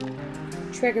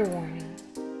Trigger warning.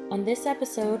 On this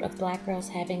episode of Black Girls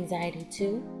Have Anxiety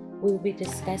Too, we will be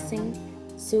discussing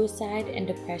suicide and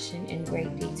depression in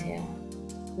great detail.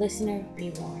 Listener,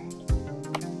 be warned.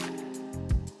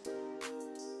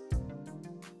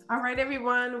 All right,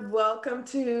 everyone. Welcome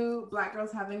to Black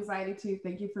Girls Have Anxiety Too.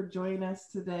 Thank you for joining us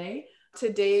today.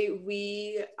 Today,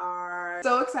 we are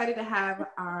so excited to have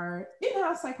our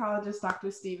in-house psychologist, Dr.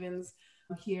 Stevens,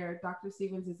 here. Dr.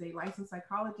 Stevens is a licensed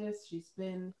psychologist. She's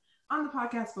been on the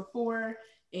podcast before,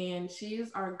 and she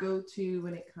is our go-to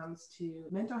when it comes to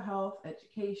mental health,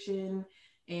 education,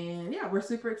 and yeah, we're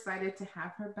super excited to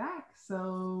have her back.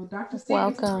 So, Dr.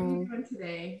 Stevens, Welcome. How are you doing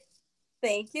today?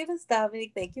 Thank you, Ms.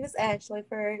 Dominique. Thank you, Ms. Ashley,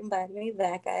 for inviting me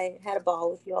back. I had a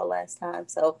ball with you all last time,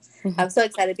 so I'm so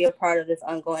excited to be a part of this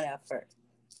ongoing effort.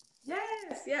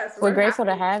 Yes. We're grateful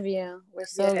to have you. We're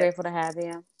so grateful to have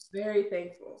you. Very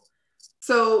thankful.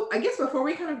 So I guess before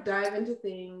we kind of dive into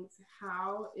things,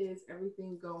 how is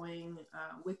everything going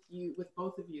with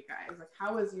both of you guys? Like,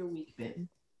 how has your week been?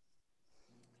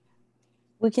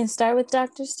 We can start with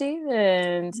Dr.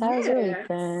 Stevens. How has your week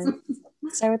been?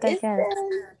 Start with that cat.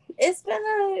 It's been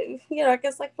I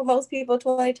guess like for most people,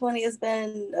 2020 has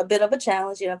been a bit of a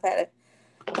challenge. I've had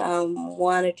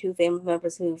one or two family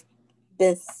members who've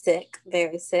been sick,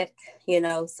 very sick,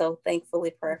 so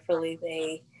thankfully, prayerfully,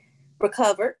 they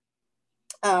recovered.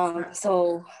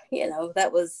 So,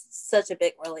 that was such a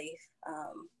big relief.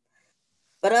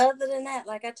 But other than that,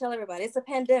 like I tell everybody, it's a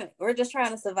pandemic. We're just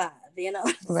trying to survive, Right.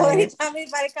 So anytime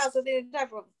anybody comes with any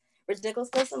type of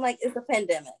ridiculousness, I'm like, it's a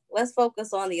pandemic. Let's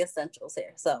focus on the essentials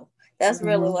here. So that's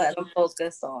really what I'm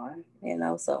focused on,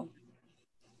 so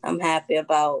I'm happy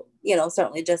about,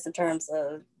 certainly just in terms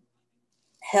of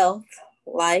health,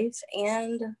 life,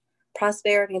 and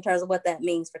prosperity in terms of what that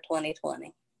means for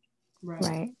 2020.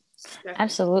 Right.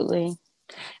 Absolutely.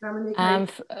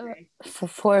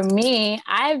 For me,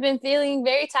 I've been feeling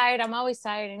very tired. I'm always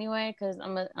tired anyway because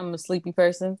I'm a sleepy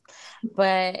person,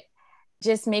 but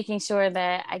just making sure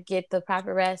that I get the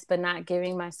proper rest, but not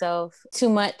giving myself too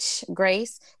much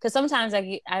grace. Because sometimes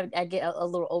I get a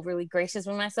little overly gracious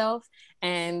with myself,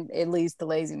 and it leads to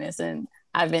laziness. And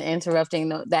I've been interrupting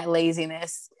that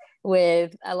laziness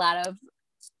with a lot of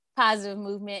positive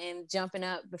movement and jumping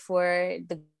up before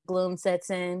the gloom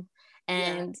sets in.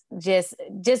 And just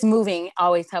moving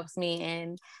always helps me.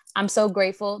 And I'm so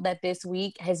grateful that this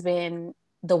week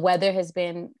the weather has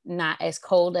been not as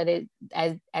cold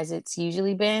as it's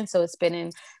usually been. So it's been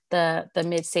in the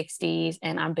mid 60s,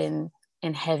 and I've been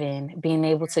in heaven, being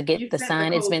able to get the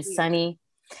sun. It's been sunny.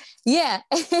 Yeah.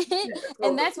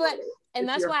 and that's why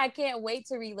I can't wait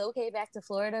to relocate back to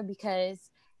Florida, because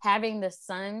having the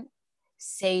sun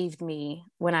saved me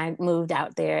when I moved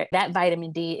out there. That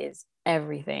vitamin D is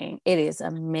everything. It is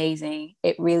amazing.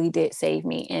 It really did save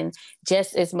me. And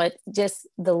just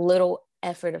the little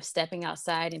effort of stepping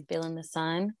outside and feeling the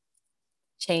sun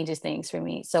changes things for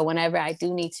me. So whenever I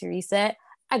do need to reset,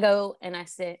 I go and I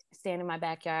stand in my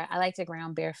backyard. I like to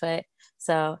ground barefoot.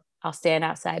 So I'll stand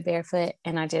outside barefoot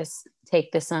and I just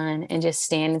take the sun and just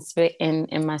stand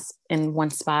in one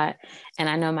spot. And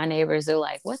I know my neighbors are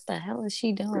like, what the hell is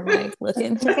she doing? Like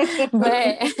looking,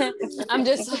 but I'm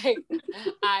just like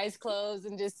eyes closed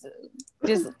and just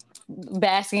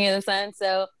basking in the sun.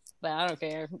 So, but I don't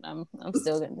care. I'm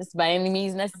still gonna, just by any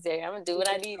means necessary, I'm gonna do what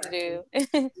I need to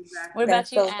do. What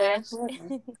about you, Ash?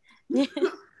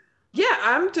 Yeah,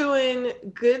 I'm doing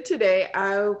good today.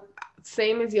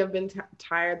 Same as you, have been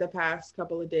tired the past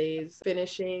couple of days, trying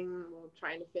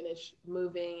to finish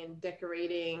moving and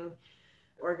decorating,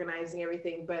 organizing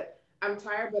everything. But I'm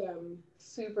tired, but I'm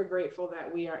super grateful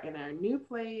that we are in our new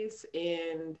place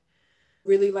and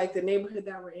really like the neighborhood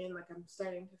that we're in. Like, I'm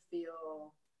starting to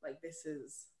feel like this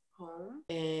is home.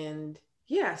 And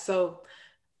yeah, so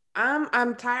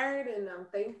I'm tired and I'm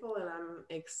thankful and I'm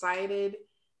excited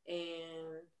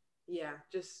and yeah,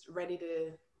 just ready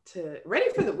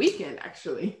for the weekend,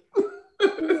 actually.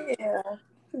 Yeah.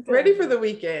 Ready for the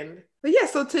weekend. But yeah,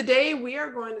 so today we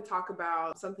are going to talk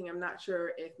about something. I'm not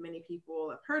sure if many people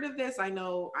have heard of this. I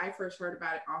know I first heard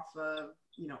about it off of,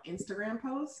 Instagram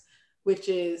posts, which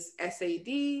is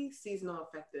SAD, seasonal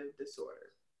affective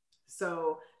disorder.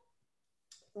 So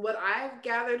what I've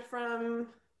gathered from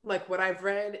what I've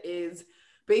read is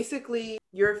basically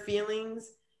your feelings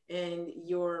and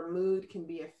your mood can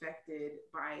be affected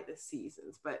by the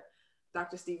seasons. But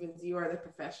Dr. Stevens, you are the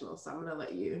professional, so I'm going to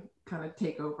let you kind of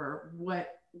take over what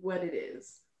it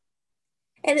is.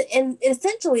 And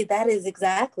essentially that is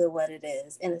exactly what it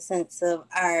is, in a sense of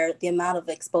the amount of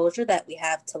exposure that we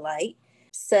have to light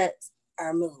sets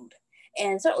our mood.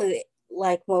 And certainly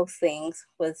like most things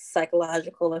with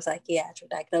psychological or psychiatric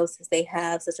diagnosis, they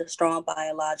have such a strong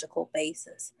biological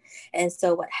basis. And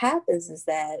so what happens is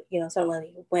that,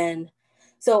 certainly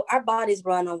so our bodies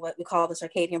run on what we call the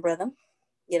circadian rhythm,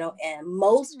 and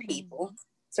most people,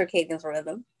 circadian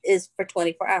rhythm is for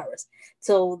 24 hours.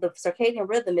 So the circadian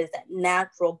rhythm is that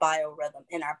natural biorhythm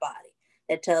in our body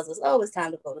that tells us, oh, it's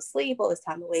time to go to sleep. Oh, it's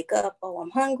time to wake up. Oh,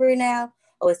 I'm hungry now.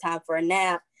 Oh, it's time for a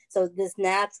nap. So this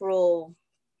natural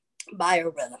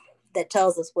biorhythm that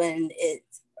tells us when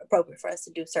it's appropriate for us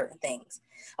to do certain things.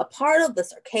 A part of the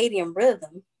circadian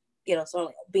rhythm,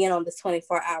 certainly being on this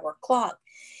 24-hour clock,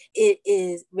 it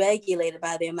is regulated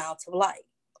by the amount of light.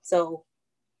 So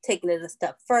taking it a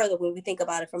step further, when we think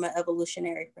about it from an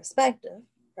evolutionary perspective,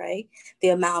 right, the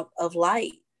amount of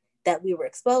light that we were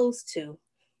exposed to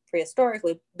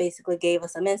prehistorically basically gave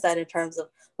us some insight in terms of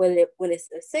when it's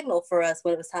a signal for us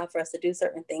when it was time for us to do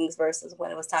certain things versus when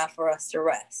it was time for us to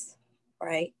rest,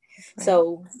 right?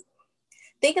 So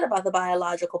thinking about the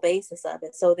biological basis of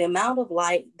it, so the amount of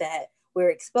light that we're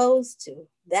exposed to,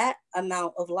 that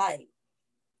amount of light,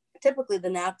 typically the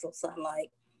natural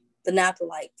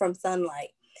light from sunlight,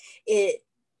 it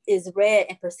is read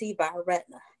and perceived by our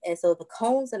retina. And so the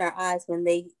cones in our eyes, when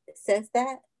they sense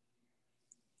that,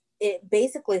 it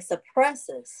basically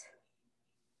suppresses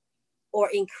or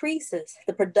increases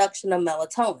the production of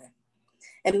melatonin.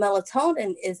 And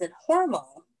melatonin is a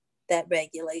hormone that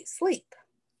regulates sleep.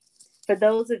 For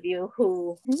those of you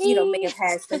who, may have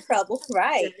had some trouble,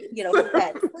 right? Who've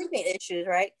had sleeping issues,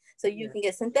 right? So you can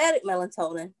get synthetic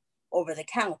melatonin over the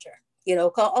counter.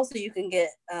 Also you can get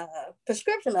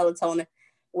prescription melatonin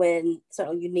when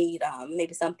certainly you need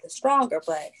maybe something stronger,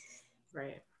 but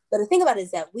But the thing about it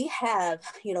is that we have,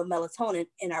 melatonin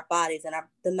in our bodies, and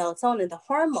the melatonin, the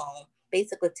hormone,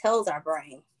 basically tells our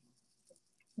brain,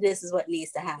 this is what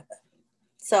needs to happen.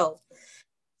 So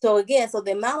again,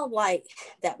 the amount of light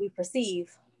that we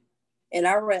perceive in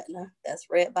our retina, that's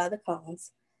read by the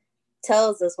cones,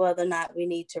 tells us whether or not we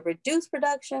need to reduce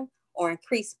production or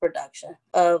increase production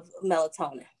of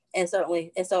melatonin. And so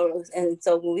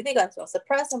when we think about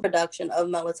suppressing production of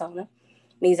melatonin,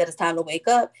 means that it's time to wake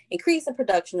up. Increasing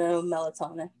production of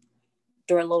melatonin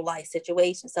during low light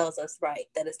situations tells us, right,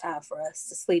 that it's time for us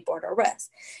to sleep or to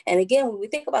rest. And again, when we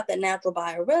think about the natural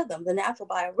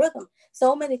biorhythm,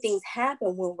 so many things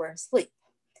happen when we're asleep.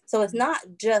 So it's not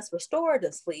just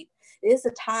restorative sleep. It's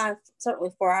a time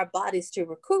certainly for our bodies to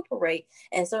recuperate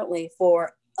and certainly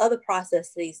for other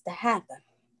processes to happen.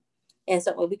 And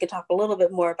certainly we can talk a little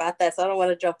bit more about that. So I don't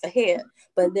want to jump ahead,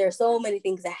 but there's so many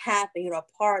things that happen,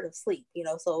 part of sleep,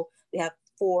 so we have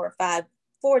 4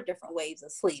 different waves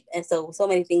of sleep. And so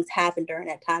many things happen during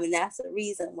that time. And that's the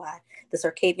reason why the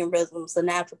circadian rhythms, the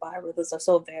natural biorhythms are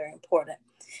so very important.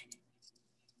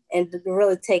 And to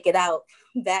really take it out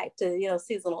back to,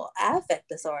 seasonal affect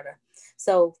disorder.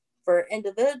 So for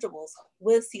individuals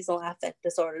with seasonal affect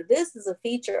disorder, this is a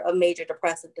feature of major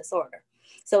depressive disorder.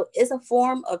 So it's a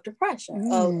form of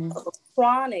depression, of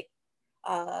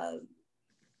a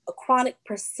chronic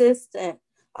persistent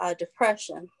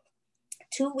depression,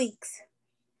 2 weeks,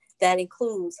 that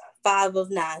includes 5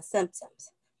 of 9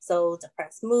 symptoms. So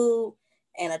depressed mood,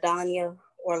 anhedonia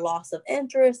or loss of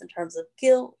interest in terms of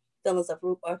guilt, feelings of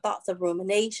or thoughts of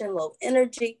rumination, low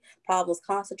energy, problems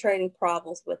concentrating,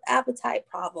 problems with appetite,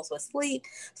 problems with sleep.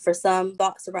 For some,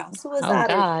 thoughts around suicide.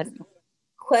 Oh God. Or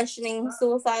questioning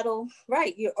suicidal,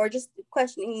 right? Or just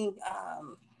questioning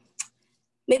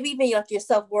maybe even your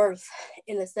self-worth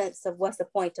in the sense of what's the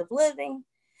point of living.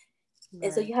 Right.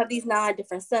 And so you have these 9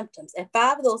 different symptoms, and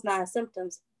 5 of those 9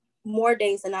 symptoms, more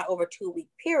days than not over a 2-week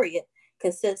period,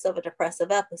 consists of a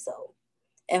depressive episode.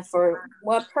 And for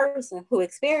one person who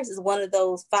experiences one of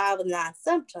those 5 of 9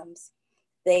 symptoms,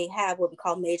 they have what we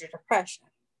call major depression,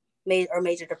 or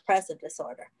major depressive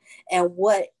disorder. And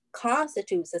what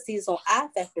constitutes a seasonal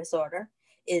affect disorder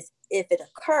is if it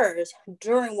occurs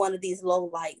during one of these low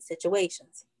light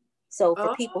situations. So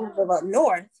for people who live up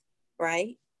north,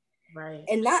 right? Right.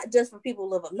 And not just for people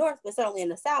who live up north, but certainly in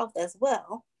the South as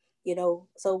well,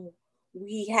 so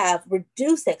we have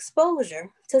reduced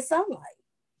exposure to sunlight.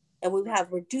 And when we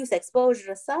have reduced exposure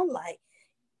to sunlight,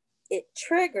 it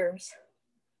triggers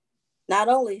not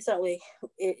only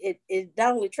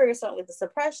not only triggers certainly the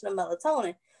suppression of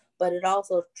melatonin, but it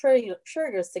also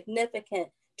triggers significant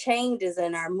changes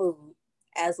in our mood,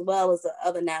 as well as the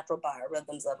other natural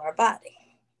biorhythms of our body.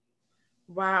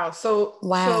 Wow. So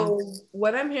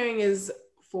what I'm hearing is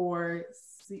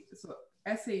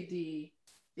SAD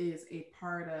is a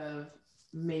part of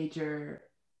major,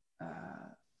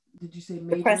 did you say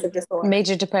depressive disorder?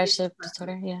 Major depressive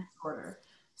disorder, yeah.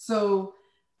 So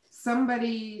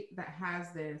somebody that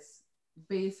has this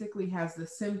basically has the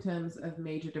symptoms of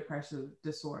major depressive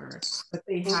disorder, but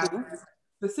they have Mm-hmm.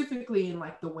 specifically in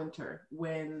like the winter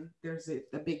when there's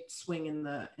a big swing in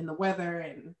the weather,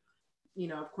 and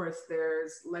of course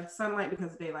there's less sunlight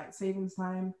because of daylight savings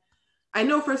time. I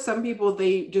know for some people,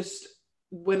 they just,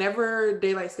 whenever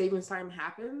daylight savings time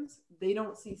happens, they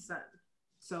don't see sun.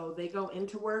 So they go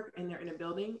into work and they're in a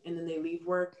building, and then they leave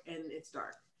work and it's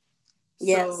dark. So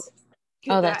Yes.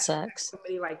 could Oh, that that affect sucks.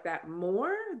 somebody like that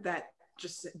more, that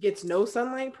just gets no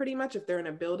sunlight pretty much if they're in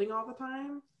a building all the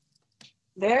time?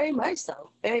 Very much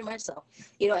so. Very much so.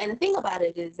 And the thing about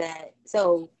it is that,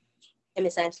 so, and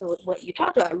Miss Ashley, what you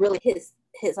talked about really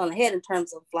hits on the head in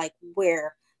terms of like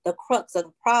where the crux of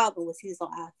the problem with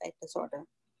seasonal affect disorder,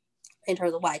 in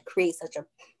terms of why it creates such a,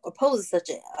 or poses such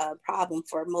a problem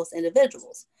for most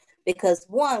individuals. Because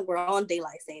one, we're on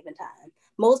daylight saving time,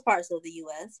 most parts of the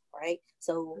U.S., right?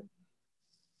 So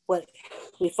what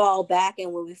we fall back,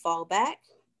 and when we fall back,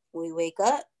 when we wake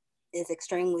up, it's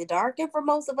extremely dark. And for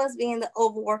most of us, being the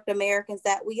overworked Americans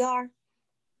that we are,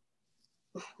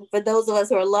 for those of us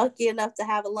who are lucky enough to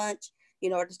have a lunch,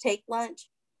 or to take lunch,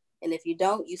 and if you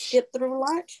don't, you skip through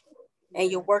lunch, and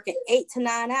you're working 8 to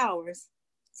 9 hours.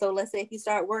 So let's say if you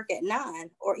start work at 9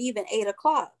 or even 8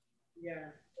 o'clock,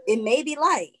 it may be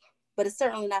light, but it's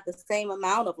certainly not the same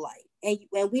amount of light.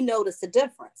 And we notice the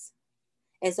difference.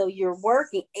 And so you're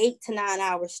working 8 to 9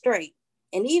 hours straight.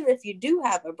 And even if you do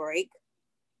have a break,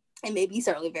 it may be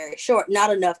certainly very short,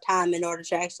 not enough time in order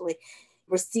to actually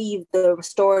receive the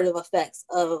restorative effects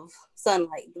of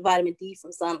sunlight, the vitamin D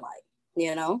from sunlight,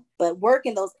 but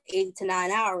working those 8 to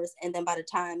 9 hours. And then by the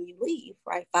time you leave,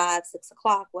 right, 5, 6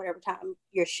 o'clock, whatever time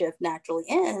your shift naturally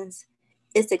ends,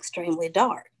 it's extremely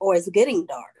dark, or it's getting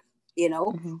dark,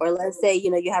 Mm-hmm. or let's say,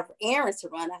 you have errands to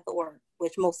run after work,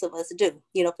 which most of us do,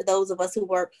 for those of us who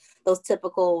work those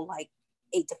typical like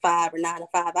 8 to 5 or 9 to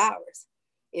 5 hours.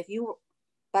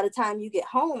 By the time you get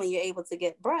home and you're able to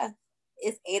get breath,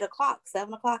 it's 8 o'clock,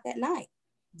 7 o'clock at night,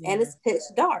 and it's pitch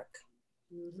dark.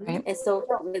 Right. And so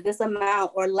this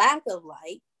amount or lack of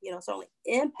light, certainly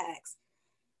impacts,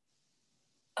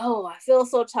 oh, I feel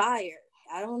so tired.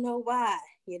 I don't know why,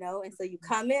 and so you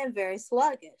come in very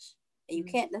sluggish, and you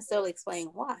can't necessarily explain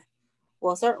why.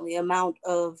 Well, certainly amount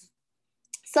of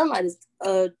sunlight is,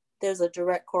 there's a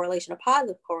direct correlation, a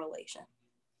positive correlation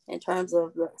in terms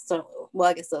of,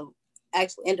 I guess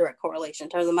actual indirect correlation in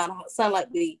terms of the amount of sunlight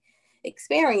we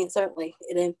experience. Certainly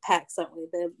it impacts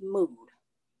the mood.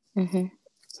 Mm-hmm.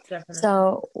 Definitely.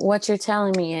 So what you're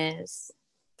telling me is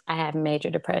I have major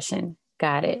depression.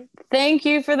 Got it. Thank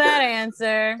you for that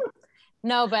answer.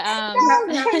 No, but You have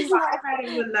to have 5 out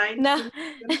of the 9 no.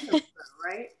 symptoms,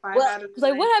 right? 5 Well, out of the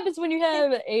Like 9. what happens when you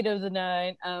have 8 of the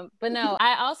 9? But no,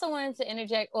 I also wanted to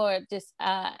interject or just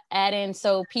add in,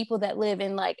 so people that live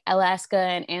in like Alaska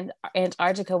and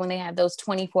Antarctica, when they have those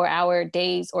 24-hour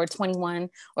days or 21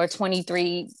 or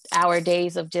 23-hour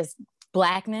days of just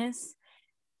blackness,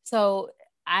 so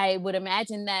I would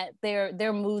imagine that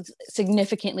their moods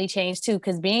significantly change too,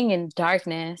 because being in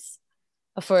darkness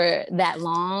for that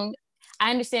long, I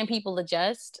understand people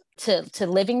adjust to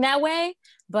living that way,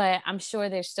 but I'm sure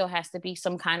there still has to be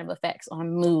some kind of effects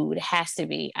on mood. It has to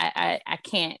be. I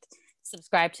can't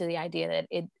subscribe to the idea that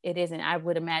it isn't. I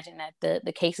would imagine that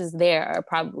the cases there are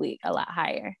probably a lot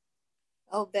higher.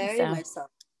 Oh, very much so.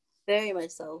 Very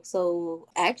much so. So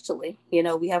actually,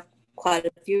 we have quite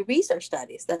a few research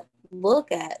studies that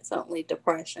look at certainly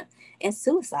depression and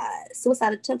suicide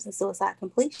attempts and suicide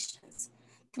completions.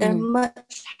 They're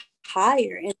much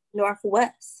higher in the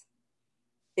Northwest,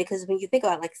 because when you think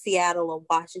about like Seattle or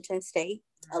Washington State,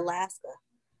 Alaska,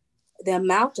 the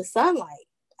amount of sunlight,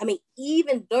 I mean,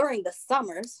 even during the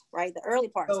summers, right, the early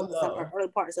parts of the summer, early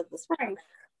parts of the spring,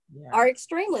 are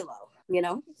extremely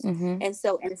low, And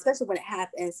so, and especially when it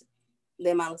happens,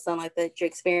 the amount of sunlight that you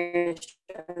experience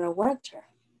during the winter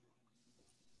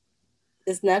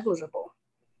is negligible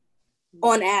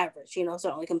on average,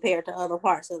 certainly compared to other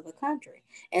parts of the country.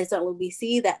 And certainly we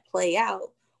see that play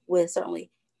out with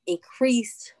certainly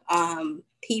increased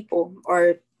people, or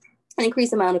an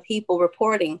increased amount of people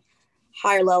reporting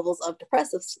higher levels of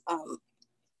depressive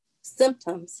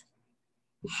symptoms,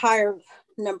 higher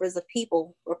numbers of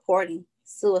people reporting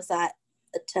suicide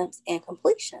attempts and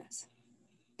completions.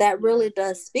 That really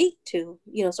does speak to,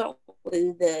 certainly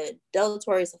the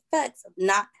deleterious effects of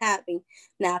not having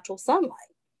natural sunlight.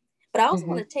 But I also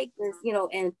want to take this,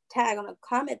 and tag on a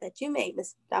comment that you made,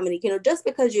 Ms. Dominique. Just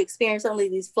because you experience certainly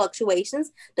these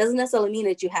fluctuations doesn't necessarily mean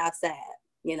that you have SAD,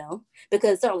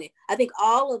 because certainly I think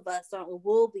all of us certainly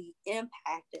will be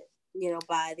impacted,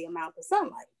 by the amount of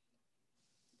sunlight,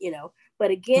 But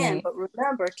again, Right. but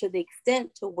remember, to the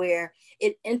extent to where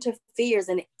it interferes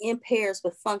and it impairs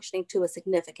with functioning to a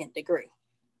significant degree.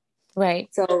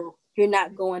 Right. So you're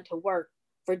not going to work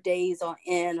for days on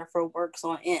end or for works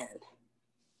on end.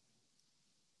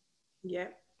 Yeah.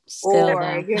 Still Or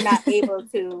though. you're not able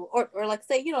to, or like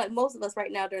say, you know, like most of us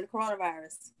right now during the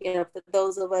coronavirus, you know, for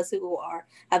those of us who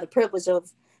have the privilege of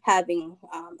having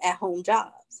at-home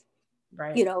jobs,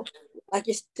 Right. you know, like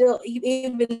you're still,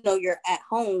 even though you're at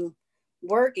home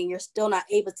working, you're still not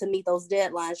able to meet those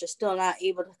deadlines. You're still not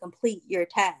able to complete your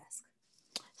task.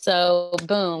 So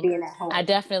boom, Being at home. I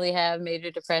definitely have major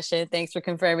depression. Thanks for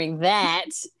confirming that.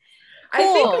 I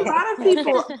think Cool. a lot of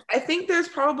people, I think there's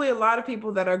probably a lot of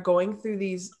people that are going through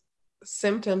these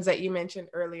symptoms that you mentioned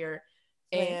earlier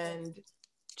and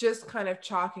just kind of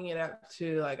chalking it up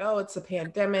to like, oh, it's a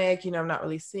pandemic, you know, I'm not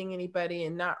really seeing anybody,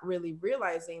 and not really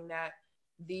realizing that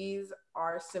these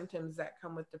are symptoms that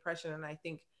come with depression. And I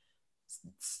think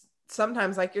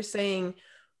sometimes, like you're saying,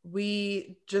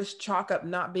 we just chalk up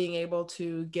not being able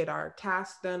to get our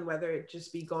tasks done, whether it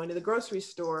just be going to the grocery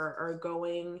store or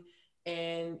going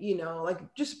and, you know,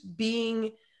 like just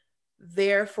being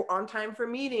there for on time for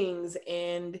meetings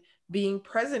and being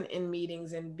present in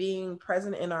meetings and being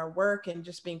present in our work and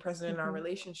just being present in our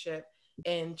relationship,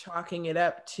 and chalking it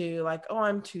up to like, oh,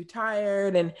 I'm too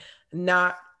tired, and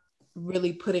not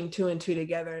really putting two and two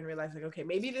together and realizing, okay,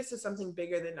 maybe this is something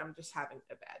bigger than I'm just having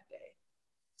a bad day.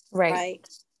 Right.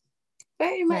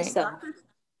 Very much Right. so.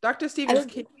 Dr. Stevens,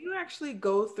 can you actually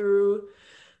go through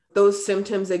those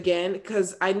symptoms again?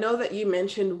 Because I know that you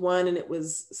mentioned one and it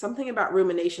was something about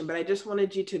rumination, but I just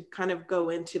wanted you to kind of go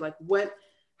into like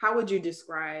how would you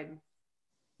describe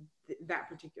that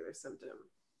particular symptom?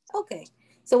 Okay.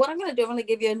 So what I'm going to do, I'm going to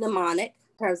give you a mnemonic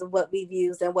in terms of what we've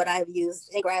used and what I've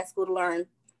used in grad school to learn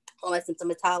on my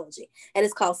symptomatology. And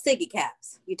it's called SIGGI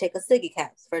CAPS. You take a SIGGI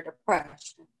CAPS for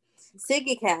depression.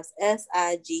 SIGGI CAPS,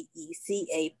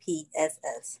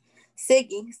 SIGGI-CAPS.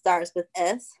 SIGGI starts with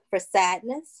S for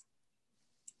sadness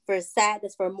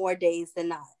for more days than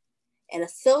not. And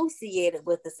associated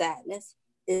with the sadness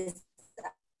is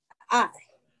I,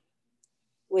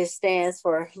 which stands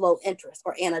for low interest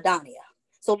or anhedonia.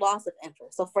 So loss of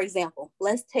interest. So for example,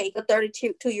 let's take a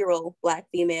 32-year-old Black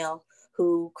female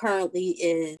who currently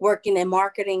is working in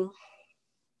marketing,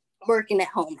 working at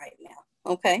home right now.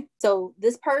 Okay. So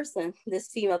this person, this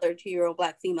female, 32-year-old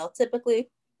Black female,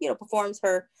 typically, you know, performs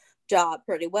her job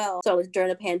pretty well. So during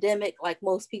the pandemic, like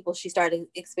most people, she started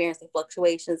experiencing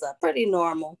fluctuations of pretty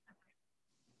normal.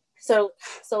 So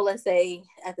let's say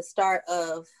at the start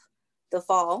of the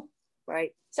fall,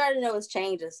 right, started to notice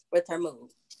changes with her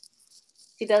mood.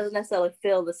 She doesn't necessarily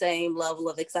feel the same level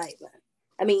of excitement.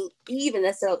 I mean, even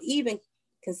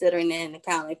considering and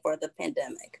accounting for the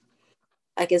pandemic.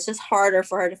 Like, it's just harder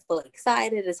for her to feel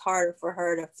excited. It's harder for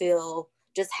her to feel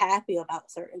just happy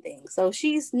about certain things. So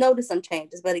she's noticed some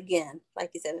changes. But again, like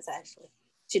you said, it's actually,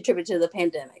 she attributed to the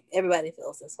pandemic. Everybody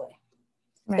feels this way.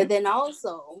 Right. But then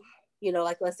also, you know,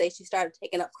 like let's say she started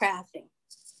taking up crafting.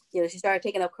 You know, she started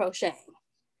taking up crocheting.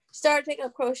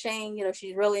 You know,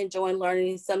 she's really enjoying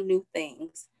learning some new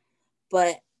things.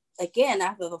 But again,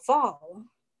 after the fall,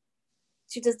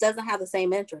 she just doesn't have the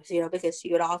same interest, you know, because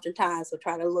she would oftentimes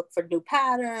try to look for new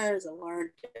patterns and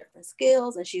learn different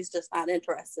skills, and she's just not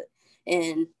interested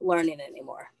in learning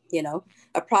anymore. You know,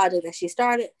 a project that she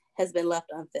started has been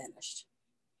left unfinished.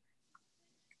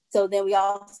 So then we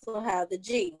also have the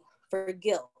G for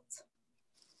guilt.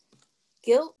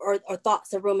 Guilt or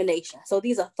thoughts of rumination. So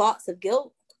these are thoughts of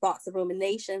guilt, thoughts of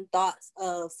rumination, thoughts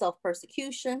of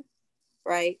self-persecution,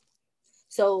 right?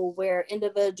 So where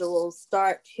individuals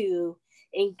start to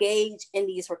engage in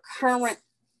these recurrent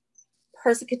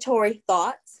persecutory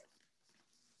thoughts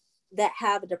that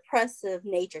have a depressive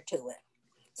nature to it.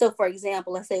 So for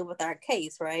example, let's say with our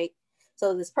case, right?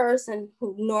 So this person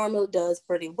who normally does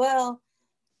pretty well,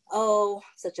 oh,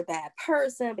 such a bad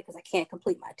person because I can't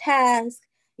complete my task.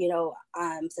 You know,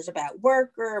 I'm such a bad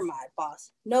worker. My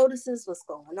boss notices what's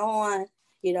going on.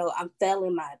 You know, I'm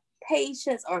failing my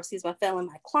patients, or I'm failing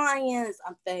my clients.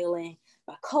 I'm failing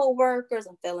my coworkers.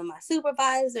 I'm failing my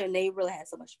supervisor, and they really had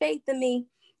so much faith in me.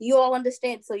 You all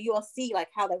understand. So you all see like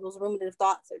how those ruminative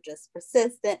thoughts are just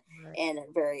persistent,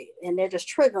 right, and they're just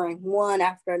triggering one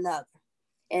after another.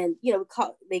 And, you know,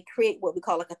 they create what we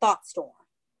call like a thought storm.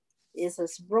 It's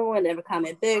just brewing and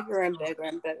becoming bigger and bigger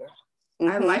and bigger.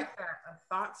 I like that.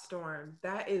 A thought storm.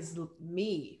 That is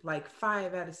me, like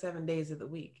 5 out of 7 days of the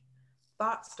week.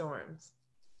 Thought storms.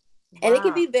 And it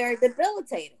can be very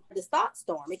debilitating. This thought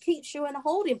storm, it keeps you in a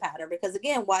holding pattern because,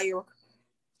 again,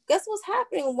 guess what's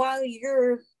happening while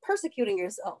you're persecuting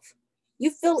yourself? you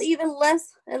feel even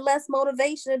less and less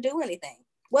motivation to do anything.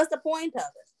 What's the point of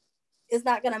it? It's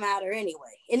not going to matter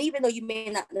anyway. And even though you may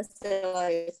not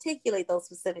necessarily articulate those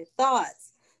specific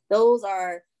thoughts, those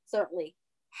are certainly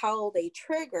how they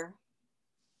trigger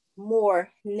more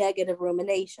negative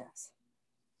ruminations.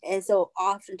 And so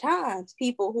oftentimes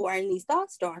people who are in these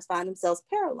thought storms find themselves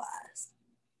paralyzed.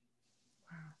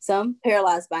 Some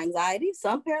paralyzed by anxiety,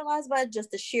 some paralyzed by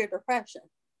just the sheer depression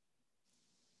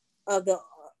of the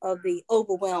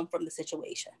overwhelm from the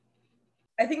situation.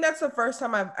 I think that's the first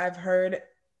time I've heard,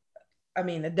 I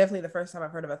mean, definitely the first time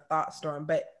I've heard of a thought storm,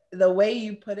 but the way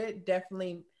you put it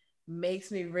definitely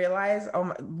makes me realize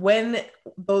when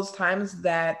those times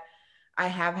that I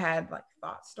have had like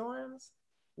thought storms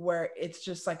where it's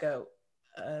just like a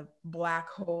black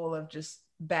hole of just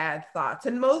bad thoughts.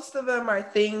 And most of them are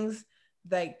things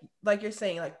like you're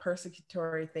saying, like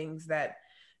persecutory things that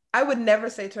I would never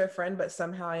say to a friend, but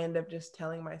somehow I end up just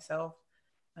telling myself,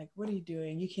 like, what are you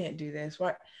doing? You can't do this.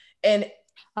 What? And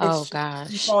you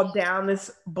fall down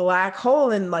this black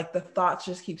hole and like the thoughts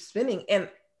just keep spinning. And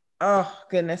oh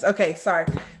goodness. Okay, sorry.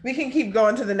 We can keep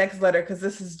going to the next letter because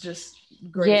this is just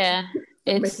great. Yeah.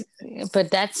 But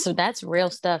that's real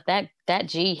stuff. That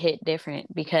G hit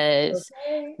different because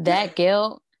that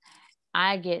guilt,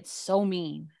 I get so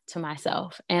mean to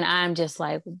myself and I'm just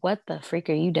like, what the freak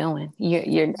are you doing?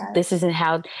 You're this isn't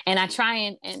how, and I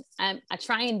try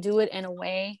and do it in a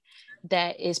way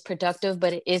that is productive,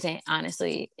 but it isn't,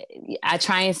 honestly. I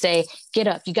try and say, get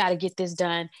up, you got to get this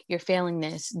done. You're failing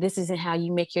this. This isn't how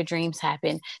you make your dreams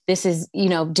happen. This is,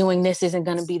 doing this isn't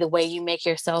going to be the way you make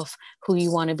yourself who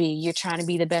you want to be. You're trying to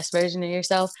be the best version of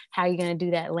yourself. How are you going to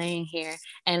do that laying here?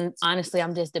 And honestly,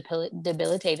 I'm just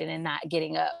debilitated and not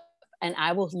getting up. And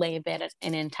I will lay in bed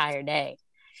an entire day.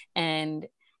 And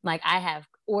like, I have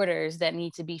orders that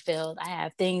need to be filled. I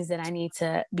have things that I need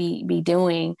to be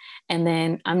doing. And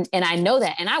then I know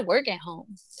that, and I work at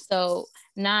home. So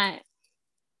not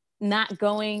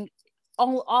going,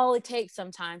 all it takes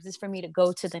sometimes is for me to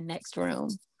go to the next room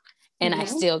and I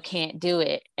still can't do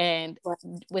it. And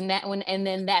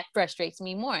then that frustrates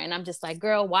me more. And I'm just like,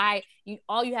 girl, why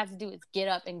all you have to do is get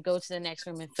up and go to the next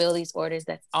room and fill these orders.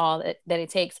 That's all that it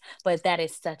takes. But that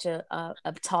is such a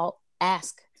tall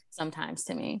ask sometimes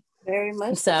to me. Very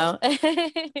much so.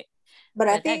 But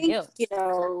I think,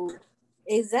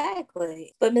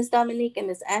 exactly. But Miss Dominique and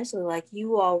Miss Ashley, like,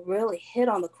 you all really hit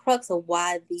on the crux of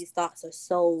why these thoughts are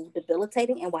so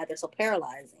debilitating and why they're so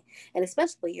paralyzing. And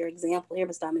especially your example here,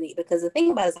 Miss Dominique, because the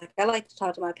thing about it is, like, I like to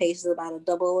talk to my patients about a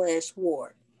double-edged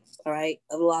sword, all right,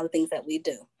 of a lot of things that we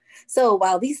do. So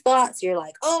while these thoughts, you're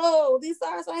like, oh, these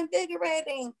thoughts are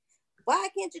invigorating. Why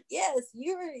can't you? Yes,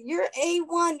 you're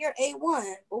A1, you're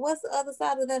A1. But what's the other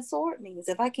side of that sword means?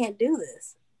 If I can't do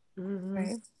this,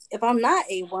 right? If I'm not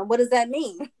A1, what does that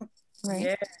mean? Right.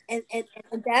 Yeah. And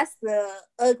that's the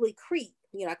ugly creep,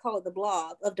 I call it the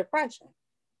blob of depression.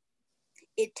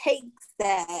 It takes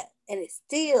that and it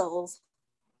steals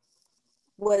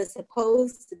what is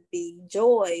supposed to be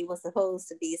joy, was supposed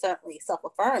to be certainly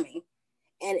self-affirming,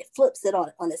 and it flips it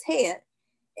on its head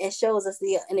and shows us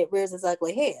and it rears its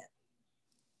ugly head.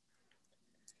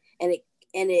 And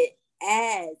it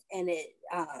adds and it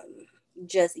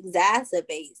just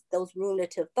exacerbates those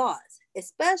ruminative thoughts,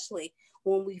 especially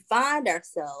when we find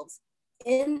ourselves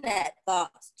in that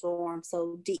thought storm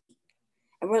so deep.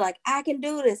 And we're like, I can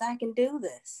do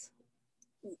this.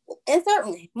 And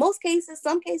certainly,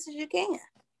 some cases you can.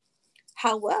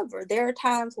 However, there are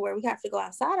times where we have to go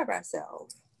outside of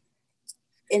ourselves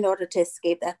in order to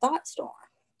escape that thought storm.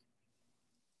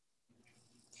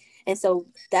 And so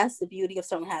that's the beauty of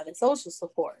certainly having social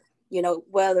support,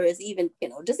 whether it's even,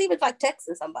 just even like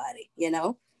texting somebody,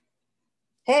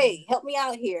 hey, help me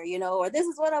out here, or this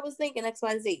is what I was thinking,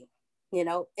 XYZ,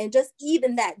 and just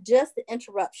even that, just the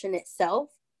interruption itself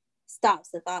stops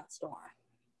the thought storm.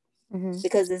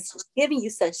 Because it's giving you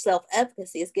such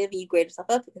self-efficacy, it's giving you greater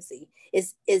self-efficacy.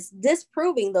 It's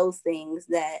disproving those things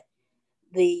that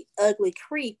the ugly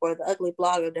creep or the ugly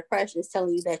blog of depression is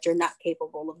telling you that you're not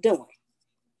capable of doing.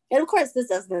 And of course, this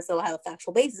doesn't necessarily have a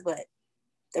factual basis, but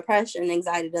depression and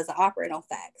anxiety doesn't operate on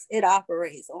facts. It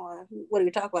operates on what we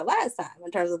talked about last time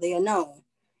in terms of the unknown.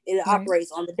 It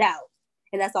operates on the doubt.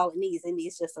 And that's all it needs. It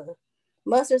needs just a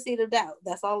mustard seed of doubt.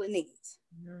 That's all it needs.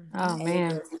 Oh, and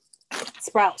man. It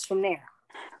sprouts from there.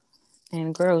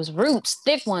 And grows roots,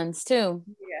 thick ones too.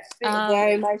 Yeah, it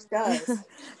very much does.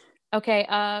 Okay,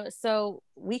 so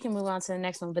we can move on to the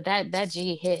next one, but that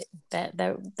G hit, that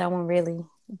one really.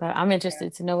 But I'm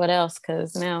interested to know what else,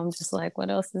 because now I'm just like, what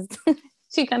else is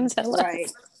she gonna tell us?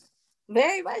 Right.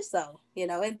 Very much so,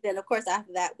 and then of course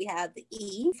after that we have the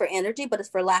E for energy, but it's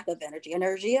for lack of energy,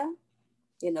 inertia.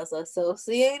 So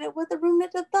associated with the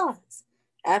ruminative thoughts.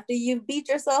 After you beat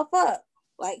yourself up,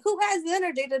 like who has the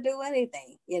energy to do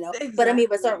anything, Exactly.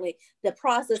 But certainly the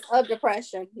process of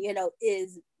depression,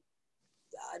 is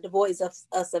devoid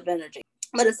of energy.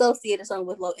 But associated something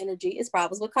with low energy is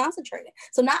problems with concentrating.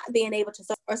 So not being able to,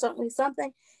 or certainly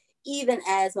something, even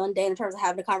as mundane in terms of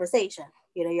having a conversation.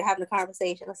 You're having a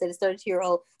conversation. Let's say this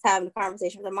 32-year-old is having a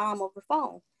conversation with her mom over the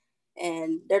phone,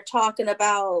 and they're talking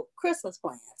about Christmas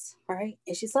plans, right?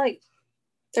 And she's like,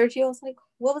 30-year-old's like,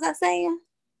 what was I saying?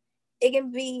 It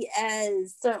can be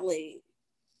as certainly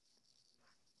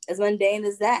as mundane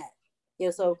as that.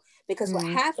 So because what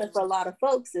happens for a lot of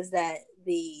folks is that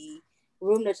the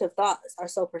ruminative thoughts are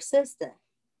so persistent.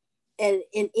 And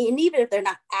even if they're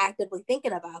not actively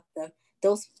thinking about them,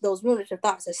 those ruminative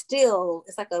thoughts are still,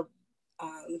 it's like a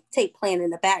tape playing in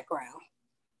the background.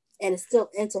 And it's still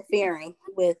interfering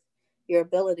with your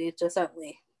ability to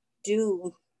certainly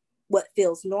do what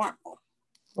feels normal.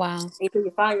 Wow. And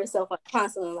you find yourself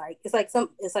constantly it's like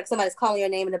somebody's calling your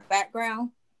name in the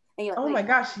background. And you're like, oh my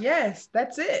gosh, yes,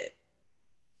 that's it.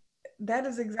 That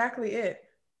is exactly it.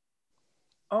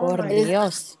 Oh my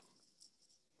Dios.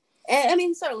 And I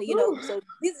mean, certainly, so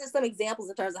these are just some examples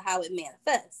in terms of how it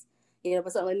manifests,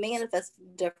 but certainly manifests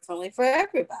differently for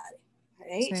everybody,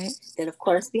 right? Then, of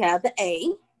course, we have the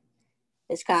A,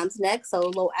 which comes next.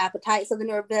 So low appetite, so the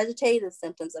neurovegetative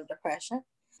symptoms of depression.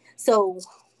 So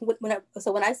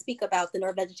when I speak about the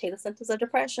neurovegetative symptoms of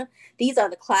depression, these are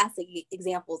the classic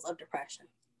examples of depression,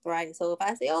 right? So if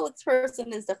I say, oh, this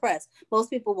person is depressed, most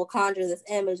people will conjure this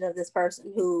image of this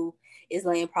person who is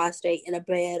laying prostrate in a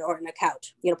bed or in a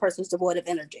couch, person who's devoid of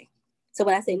energy. So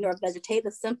when I say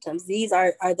neurovegetative symptoms, these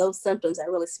are those symptoms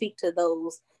that really speak to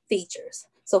those features.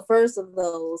 So first of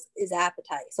those is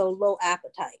appetite. So low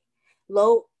appetite.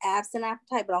 Low absent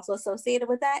appetite, but also associated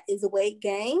with that is weight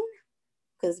gain,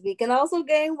 because we can also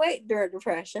gain weight during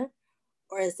depression,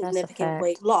 or a significant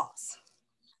weight loss.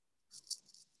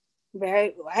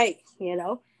 Very right.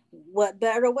 What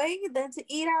better way than to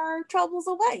eat our troubles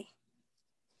away?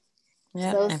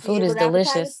 Yeah, so and food is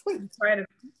delicious. Food is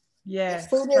delicious.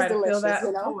 Fill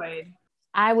that void.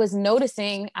 I was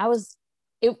noticing,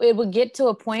 it would get to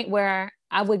a point where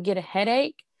I would get a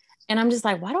headache, and I'm just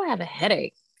like, why do I have a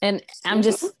headache? And I'm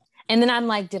just, and then I'm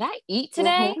like, did I eat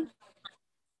today?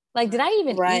 Like, did I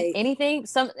even eat anything?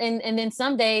 And then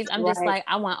some days I'm just like,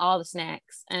 I want all the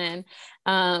snacks. And,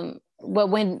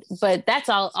 but that's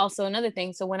also another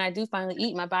thing. So when I do finally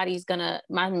eat, my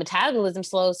metabolism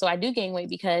slows. So I do gain weight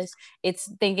because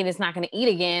it's thinking it's not going to eat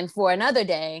again for another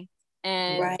day.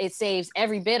 And it saves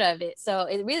every bit of it. So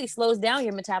it really slows down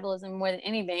your metabolism more than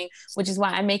anything, which is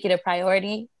why I make it a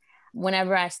priority.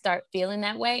 Whenever I start feeling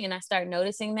that way and I start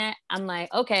noticing that, I'm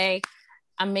like, okay,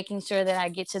 I'm making sure that I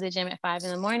get to the gym at 5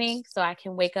 a.m. so I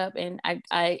can wake up and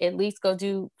I at least go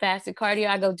do fasted cardio.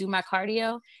 I go do my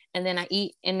cardio and then I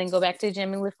eat and then go back to the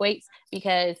gym and lift weights,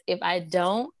 because if I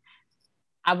don't,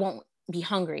 I won't be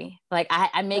hungry. Like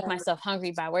I make myself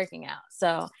hungry by working out.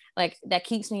 So like that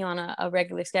keeps me on a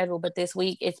regular schedule. But this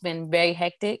week it's been very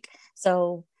hectic.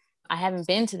 So I haven't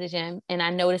been to the gym, and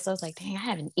I noticed, I was like, dang, I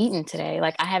haven't eaten today.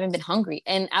 Like I haven't been hungry.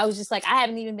 And I was just like, I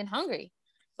haven't even been hungry.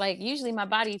 Like usually my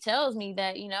body tells me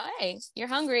that, hey, you're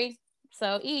hungry,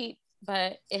 so eat,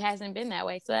 but it hasn't been that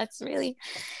way. So that's really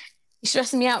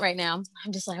stressing me out right now.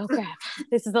 I'm just like, oh crap,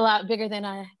 this is a lot bigger than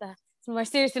it's more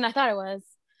serious than I thought it was.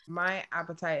 My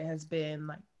appetite has been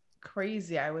like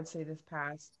crazy, I would say, this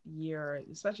past year,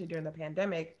 especially during the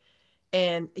pandemic.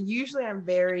 And usually I'm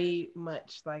very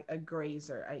much like a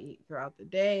grazer. I eat throughout the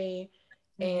day.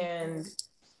 And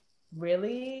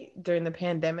really during the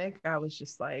pandemic, I was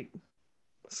just like,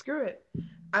 screw it.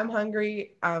 I'm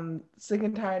hungry. I'm sick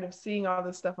and tired of seeing all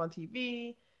this stuff on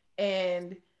TV.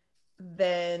 And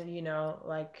then,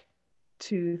 like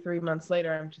 2-3 months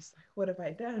later, I'm just like, what have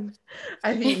I done?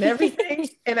 I've eaten everything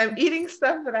and I'm eating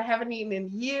stuff that I haven't eaten in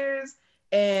years.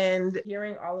 And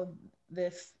hearing all of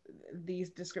these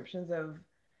descriptions of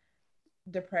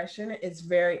depression is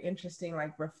very interesting,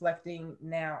 like reflecting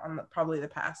now on probably the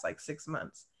past like 6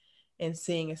 months and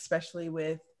seeing, especially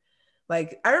with,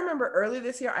 like, I remember early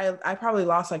this year, I probably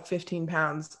lost like 15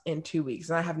 pounds in 2 weeks,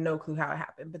 and I have no clue how it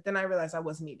happened. But then I realized I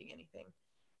wasn't eating anything.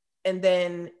 And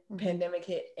then pandemic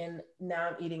hit, and now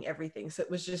I'm eating everything. So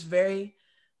it was just very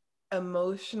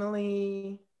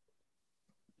emotionally,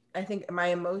 I think my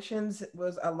emotions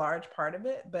was a large part of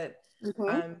it, but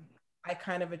I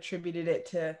kind of attributed it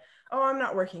to, oh, I'm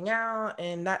not working out,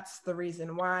 and that's the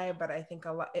reason why. But I think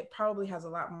it probably has a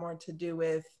lot more to do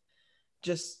with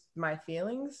just my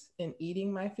feelings and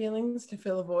eating my feelings to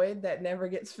fill a void that never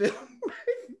gets filled.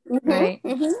 Right.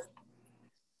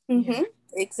 Yeah.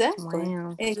 Exactly.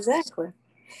 Wow. Exactly.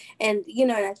 And,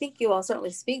 and I think you all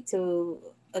certainly speak to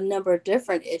a number of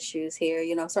different issues here,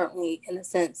 certainly in the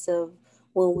sense of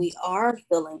when we are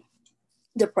feeling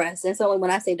depressed. And so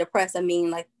when I say depressed, I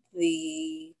mean like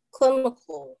the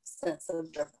clinical sense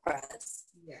of depressed,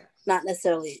 Yes. not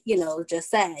necessarily, just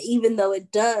sad, even though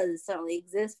it does certainly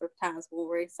exist for times when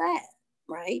we're sad,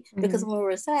 right? Mm-hmm. Because when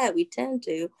we're sad, we tend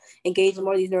to engage in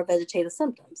more of these neurovegetative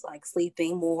symptoms like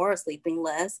sleeping more, sleeping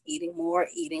less, eating more,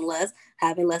 eating less,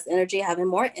 having less energy, having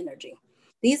more energy.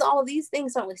 All of these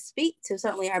things certainly speak to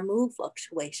certainly our mood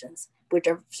fluctuations, which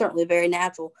are certainly very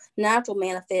natural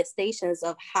manifestations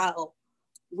of how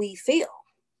we feel.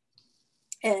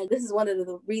 And this is one of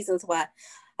the reasons why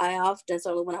I often,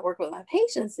 certainly when I work with my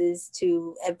patients, is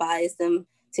to advise them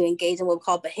to engage in what we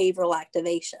call behavioral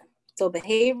activation. So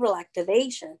behavioral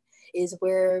activation is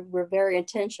where we're very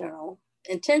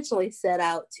intentionally set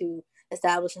out to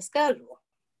establish a schedule.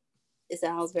 It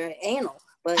sounds very anal,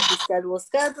 but we schedule a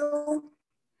schedule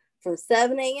from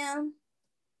 7 a.m.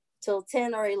 till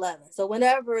 10 or 11. So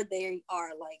whenever they are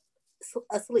like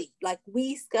asleep, like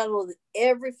we schedule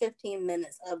every 15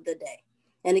 minutes of the day.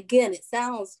 And again,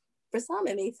 for some,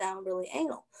 it may sound really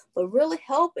anal, but really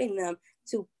helping them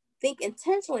to think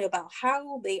intentionally about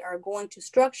how they are going to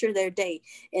structure their day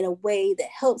in a way that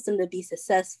helps them to be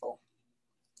successful.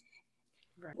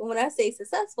 Right. When I say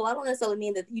successful, I don't necessarily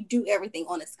mean that you do everything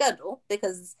on a schedule,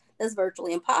 because that's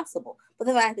virtually impossible. But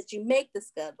the fact that you make the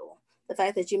schedule, the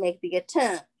fact that you make the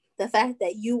attempt, the fact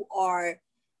that you are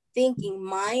thinking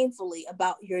mindfully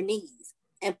about your needs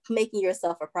and making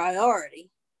yourself a priority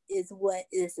is what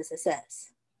is the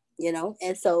success,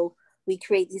 And so we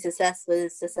create these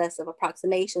successive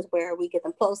approximations where we get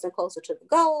them closer and closer to the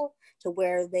goal, to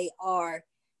where they are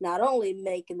not only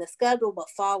making the schedule, but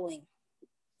following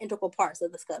integral parts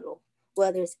of the schedule,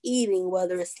 whether it's eating,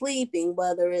 whether it's sleeping,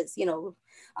 whether it's,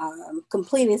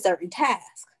 completing certain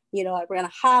tasks. We're going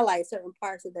to highlight certain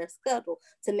parts of their schedule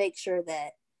to make sure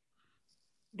that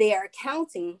they're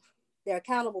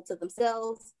accountable to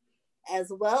themselves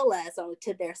as well as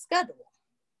to their schedule.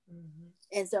 Mm-hmm.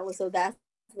 And so that's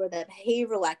where that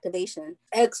behavioral activation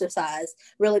exercise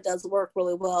really does work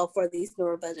really well for these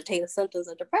neurovegetative symptoms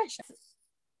of depression.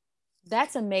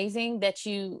 That's amazing that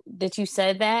you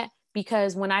said that,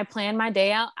 because when I plan my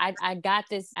day out, I got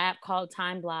this app called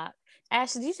Time Block.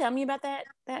 Ashley, did you tell me about that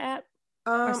app?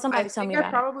 Or somebody told me about it.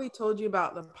 I probably told you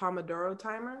about the Pomodoro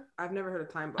timer. I've never heard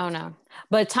of Time Block. Oh no,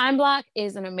 but Time Block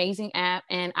is an amazing app,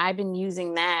 and I've been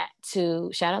using that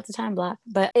to shout out to Time Block.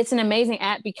 But it's an amazing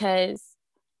app because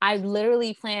I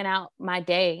literally plan out my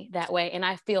day that way, and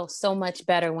I feel so much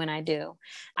better when I do.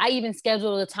 I even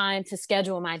schedule the time to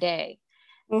schedule my day.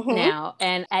 Mm-hmm. Now,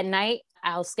 and at night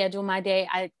I'll schedule my day.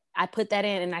 I put that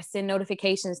in and I send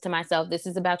notifications to myself. This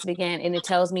is about to begin, and it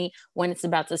tells me when it's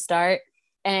about to start.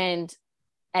 And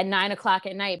at 9:00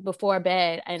 at night before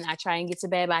bed, and I try and get to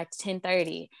bed by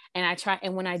 10:30.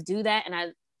 And when I do that,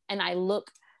 and I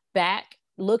look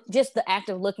just the act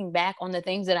of looking back on the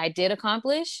things that I did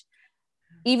accomplish,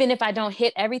 even if I don't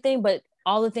hit everything, but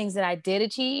all the things that I did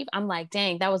achieve, I'm like,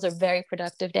 dang, that was a very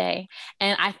productive day.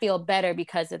 And I feel better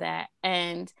because of that.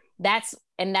 And that's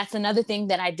another thing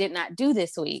that I did not do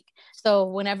this week. So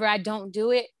whenever I don't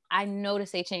do it, I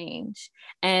notice a change,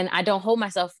 and I don't hold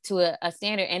myself to a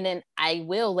standard. And then I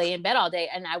will lay in bed all day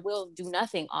and I will do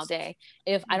nothing all day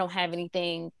if I don't have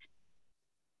anything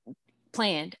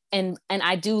planned. And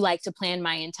I do like to plan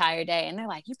my entire day. And they're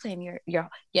like, you plan your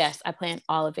yes, I plan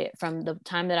all of it from the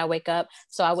time that I wake up.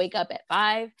 So I wake up at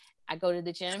 5, I go to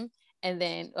the gym, and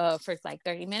then for like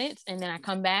 30 minutes, and then I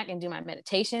come back and do my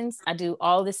meditations. I do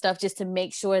all this stuff just to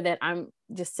make sure that I'm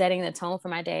just setting the tone for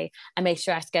my day. I make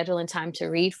sure I schedule in time to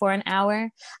read for an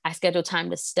hour. I schedule time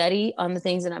to study on the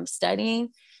things that I'm studying.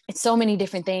 It's so many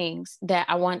different things that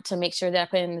I want to make sure that I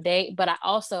put in the day, but I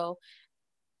also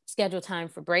schedule time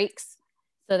for breaks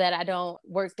so that I don't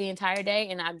work the entire day,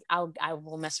 and I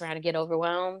will mess around and get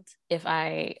overwhelmed if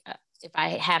I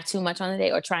have too much on the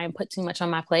day or try and put too much on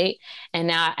my plate. And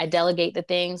now I delegate the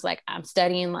things. Like I'm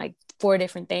studying like 4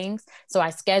 different things, so I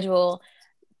schedule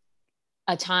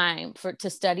a time to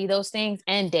study those things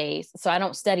and days, so I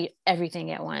don't study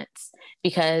everything at once,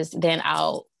 because then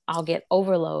I'll get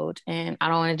overload, and I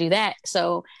don't want to do that.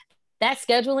 So that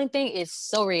scheduling thing is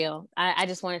so real. I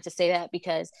just wanted to say that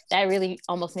because that really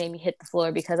almost made me hit the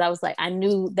floor, because I was like, I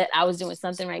knew that I was doing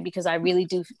something right, because I really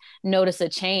do notice a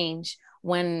change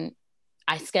when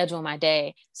I schedule my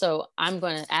day. So I'm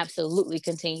going to absolutely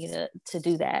continue to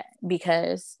do that,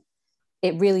 because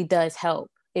it really does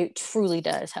help. It truly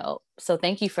does help. So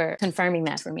thank you for confirming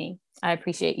that for me. I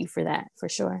appreciate you for that, for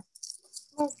sure.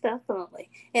 Most definitely.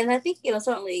 And I think,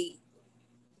 certainly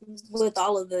with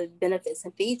all of the benefits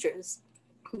and features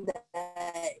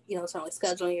that, you know, certainly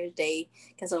scheduling your day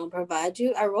can certainly provide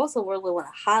you, I also really want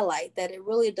to highlight that it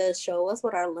really does show us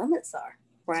what our limits are,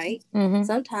 right? Mm-hmm.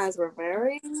 Sometimes we're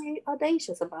very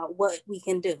audacious about what we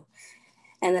can do.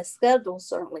 And the schedule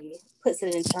certainly puts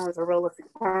it in terms of realistic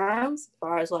terms, as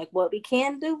far as like what we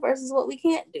can do versus what we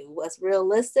can't do, what's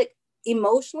realistic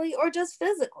emotionally or just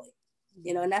physically,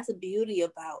 you know, and that's the beauty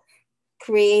about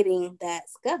creating that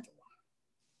schedule.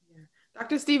 Yeah.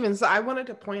 Dr. Stevens, so I wanted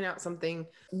to point out something.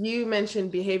 You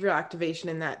mentioned behavioral activation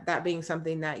and that being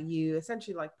something that you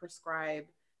essentially like prescribe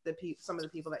some of the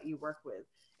people that you work with.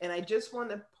 And I just want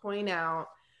to point out,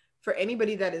 for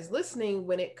anybody that is listening,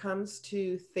 when it comes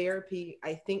to therapy,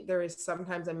 I think there is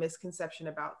sometimes a misconception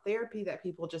about therapy that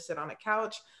people just sit on a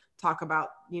couch, talk about,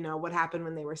 you know, what happened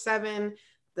when they were 7.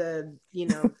 The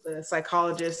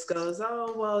psychologist goes,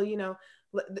 oh, well, you know,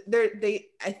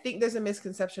 I think there's a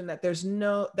misconception that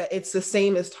that it's the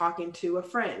same as talking to a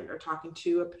friend or talking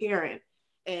to a parent.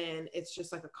 And it's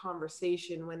just like a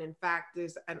conversation, when in fact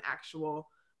there's an actual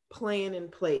plan in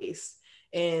place.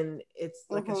 And it's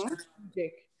like a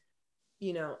strategic,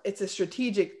 you know, it's a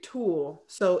strategic tool.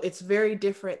 So it's very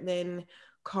different than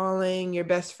calling your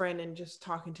best friend and just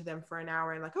talking to them for an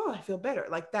hour and like, oh, I feel better.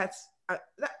 Like that's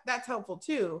helpful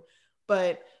too.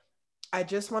 But I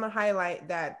just want to highlight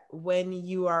that when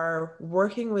you are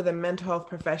working with a mental health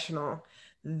professional,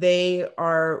 they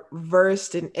are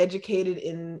versed and educated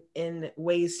in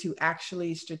ways to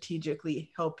actually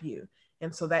strategically help you.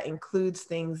 And so that includes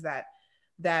things that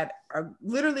are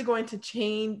literally going to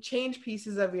change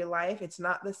pieces of your life. It's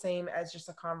not the same as just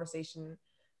a conversation,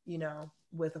 you know,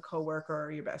 with a coworker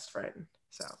or your best friend.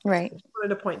 So right. I just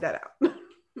wanted to point that out.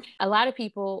 A lot of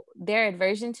people, their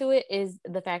aversion to it is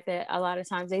the fact that a lot of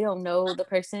times they don't know the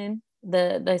person,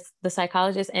 the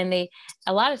psychologist, and a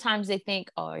lot of times they think,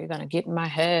 oh, you're gonna get in my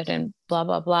head and blah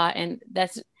blah blah, and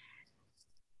that's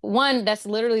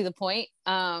literally the point.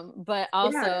 But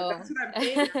also, yeah, that's what I'm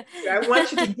saying. I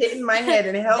want you to get in my head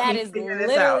and help me figure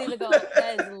this out. The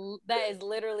goal. That is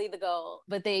literally the goal.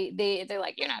 But they're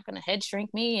like, you're not gonna head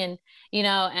shrink me, and you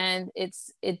know, and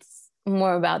it's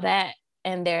more about that,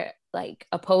 and they're like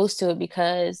opposed to it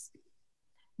because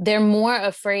they're more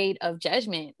afraid of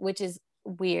judgment, which is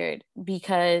weird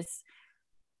because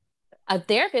a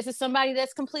therapist is somebody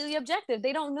that's completely objective.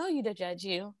 They don't know you to judge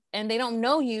you, and they don't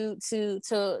know you to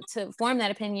form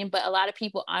that opinion. But a lot of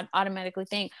people automatically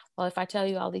think, well, if I tell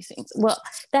you all these things, well,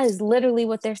 that is literally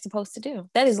what they're supposed to do.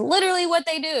 That is literally what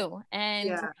they do.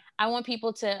 And I want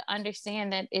people to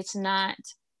understand that it's not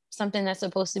something that's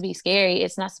supposed to be scary.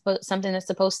 It's not something that's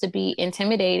supposed to be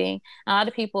intimidating. A lot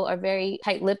of people are very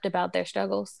tight-lipped about their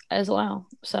struggles as well.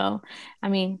 So, I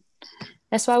mean,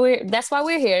 that's why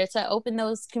we're here, to open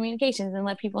those communications and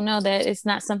let people know that it's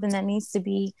not something that needs to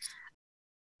be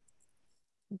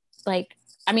like,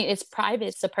 I mean, it's private,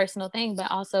 it's a personal thing,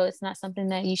 but also it's not something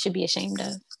that you should be ashamed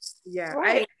of. Yeah.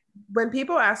 Right. When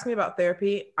people ask me about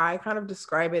therapy, I kind of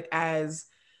describe it as,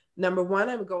 number one,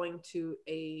 I'm going to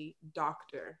a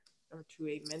doctor or to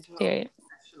a mental health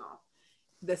professional.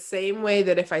 The same way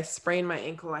that if I sprain my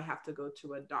ankle, I have to go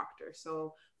to a doctor.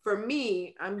 So for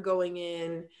me, I'm going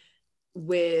in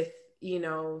with, you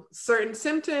know, certain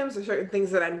symptoms or certain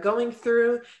things that I'm going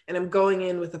through. And I'm going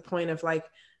in with a point of like,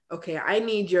 okay, I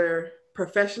need your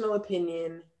professional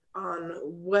opinion on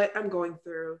what I'm going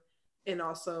through and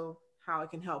also how I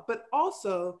can help. But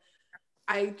also,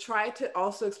 I try to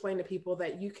also explain to people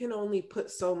that you can only put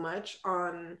so much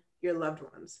on your loved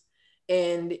ones,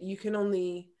 and you can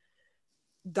only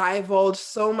divulge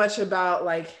so much about,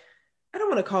 like, I don't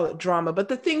want to call it drama, but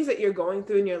the things that you're going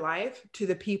through in your life to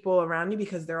the people around you,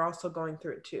 because they're also going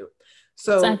through it too.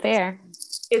 So it's unfair.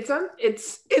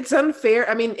 It's unfair.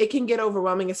 I mean, it can get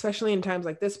overwhelming, especially in times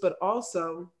like this, but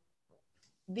also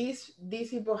these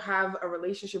people have a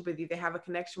relationship with you. They have a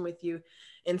connection with you.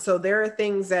 And so there are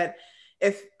things that,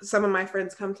 if some of my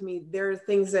friends come to me, there are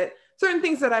certain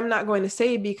things that I'm not going to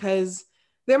say because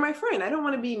they're my friend. I don't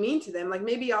want to be mean to them. Like,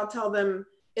 maybe I'll tell them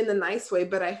in the nice way,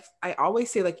 but I always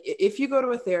say, like, if you go to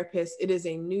a therapist, it is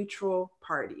a neutral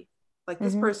party. Like,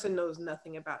 this person knows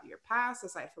nothing about your past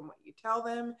aside from what you tell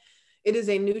them. It is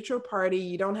a neutral party.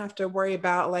 You don't have to worry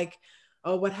about, like,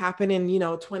 oh, what happened in,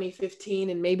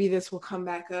 2015, and maybe this will come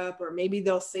back up, or maybe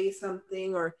they'll say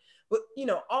something, or,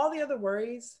 all the other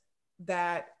worries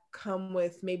that come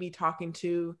with maybe talking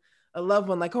to a loved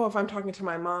one. Like, oh, if I'm talking to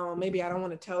my mom, maybe I don't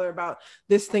want to tell her about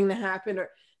this thing that happened, or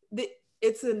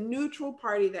it's a neutral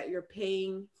party that you're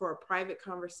paying for a private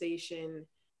conversation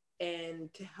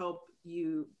and to help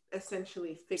you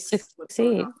essentially fix what's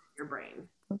going on in your brain.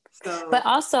 So, but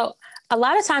also a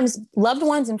lot of times loved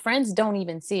ones and friends don't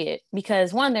even see it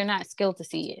because one, they're not skilled to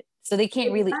see it. So they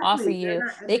can't really offer you,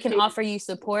 they can offer you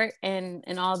support and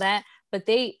all that, but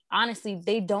they honestly,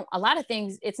 they don't, a lot of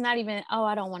things, it's not even, oh,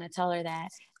 I don't want to tell her that.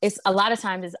 It's a lot of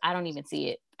times is I don't even see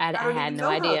it. I had no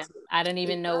idea. I don't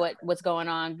even know what's going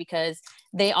on because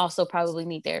they also probably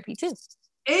need therapy too.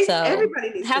 So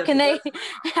everybody needs how can they,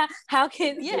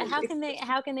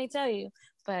 how can they tell you?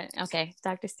 But okay,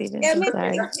 Dr. Stevens. Yeah,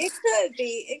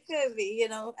 it could be, you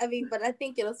know, I mean, but I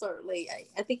think, you know, certainly,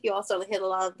 I think you all certainly hit a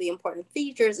lot of the important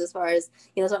features as far as,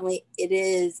 you know, certainly it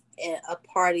is a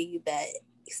party that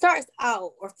starts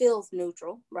out or feels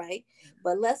neutral, right?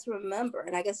 But let's remember,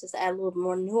 and I guess just add a little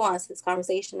more nuance to this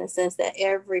conversation in the sense that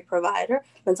every provider,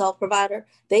 mental health provider,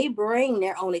 they bring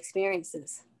their own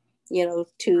experiences, you know,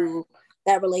 to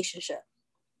that relationship,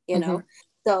 you know?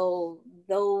 So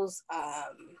those,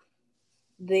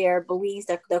 their beliefs,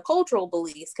 their cultural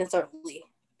beliefs can certainly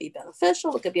be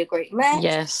beneficial. It could be a great match.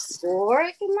 Yes. Or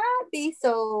it cannot be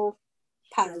so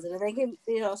positive. It can,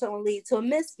 you know, certainly lead to a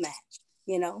mismatch,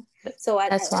 you know. So I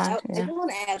do want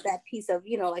to add that piece of,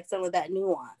 you know, like some of that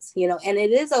nuance, you know, and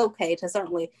it is okay to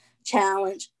certainly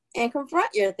challenge and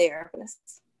confront your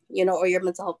therapist, you know, or your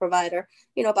mental health provider,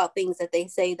 you know, about things that they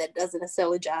say that doesn't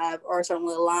necessarily jive or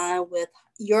certainly align with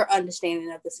your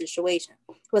understanding of the situation.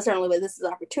 But certainly this is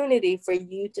an opportunity for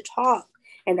you to talk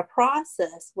and to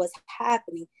process what's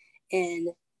happening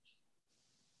in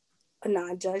a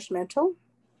non-judgmental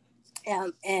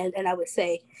and I would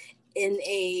say in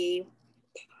a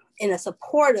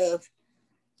supportive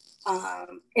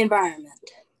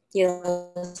environment, you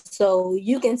know, so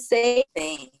you can say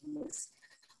things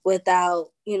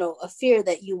without, you know, a fear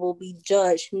that you will be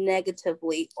judged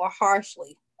negatively or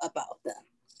harshly about them.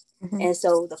 And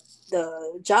so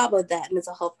the job of that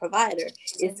mental health provider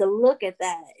is to look at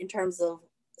that in terms of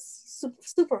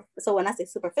so when I say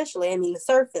superficially, I mean the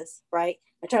surface, right?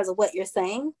 In terms of what you're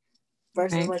saying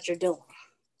versus what you're doing.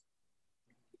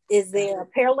 Is there a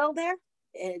parallel there?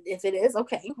 And if it is,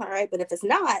 okay, all right. But if it's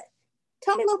not,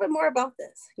 tell me a little bit more about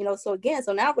this. You know, so again,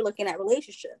 so now we're looking at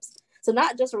relationships. So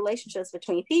not just relationships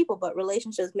between people, but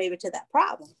relationships maybe to that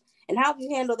problem. And how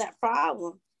you handle that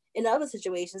problem in other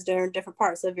situations during different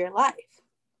parts of your life.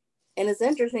 And it's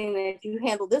interesting that if you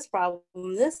handle this problem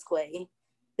this way,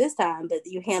 this time, but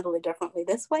you handle it differently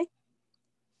this way.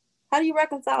 How do you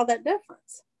reconcile that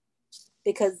difference?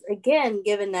 Because again,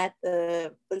 given that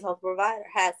the mental health provider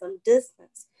has some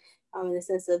distance, in the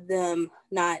sense of them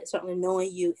not certainly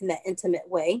knowing you in that intimate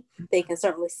way, they can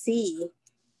certainly see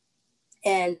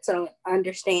and certainly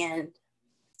understand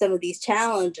some of these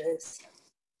challenges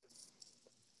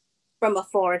from a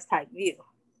forest type view,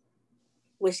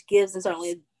 which gives them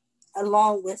certainly,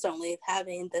 along with certainly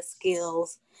having the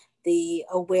skills, the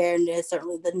awareness,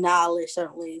 certainly the knowledge,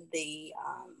 certainly the,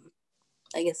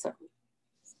 I guess,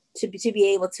 to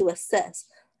be able to assess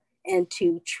and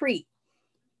to treat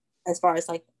as far as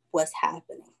like what's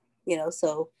happening, you know.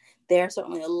 So there are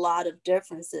certainly a lot of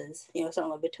differences, you know,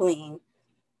 certainly between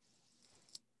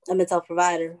a mental health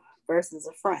provider versus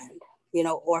a friend, you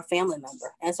know, or a family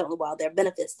member. And certainly while there are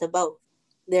benefits to both,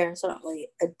 there are certainly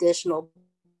additional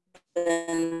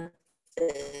benefits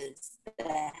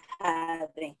that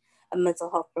having a mental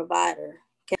health provider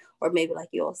can, or maybe like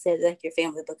you all said, like your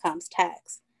family becomes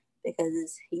taxed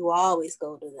because you always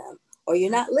go to them or you're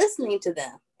not listening to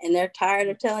them and they're tired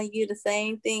of telling you the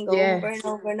same thing over and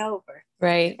over and over.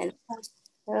 Right. And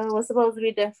what's supposed to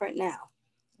be different now?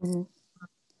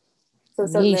 So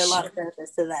certainly there are a lot of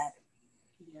benefits to that.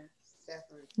 Yes,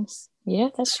 definitely. Yeah,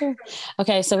 that's true.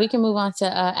 Okay, so we can move on to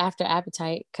After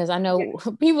Appetite because I know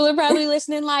people are probably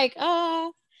listening like,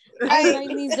 I'm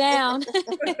writing these down.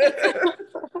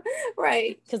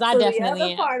 Right. Because I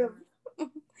definitely am.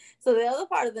 So the other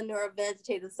part of the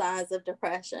neurovegetative signs of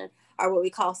depression are what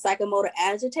we call psychomotor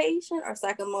agitation or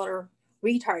psychomotor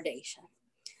retardation.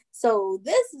 So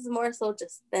this is more so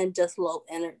than just low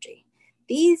energy.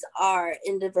 These are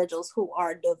individuals who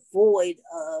are devoid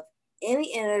of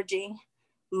any energy,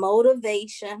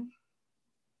 motivation.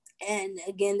 And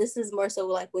again, this is more so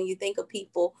like when you think of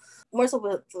people, more so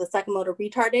with psychomotor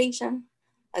retardation,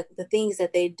 like the things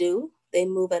that they do, they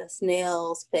move at a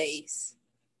snail's pace.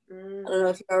 I don't know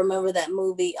if you remember that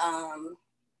movie.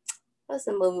 What's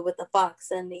the movie with the fox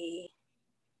and the?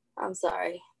 I'm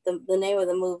sorry, the name of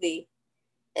the movie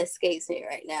escapes me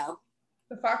right now.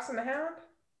 The Fox and the Hound?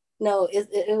 No, it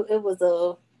was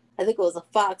I think it was a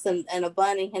fox and a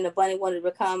bunny, and the bunny wanted to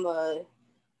become a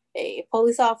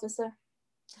police officer.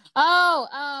 Oh,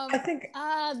 I think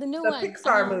the new the one,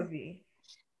 Pixar movie.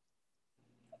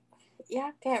 Yeah,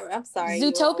 I can't. I'm sorry.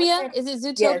 Zootopia? Is it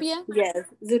Zootopia? Yes,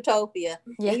 Zootopia.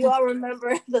 Yeah. And you all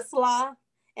remember the sloth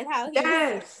and how he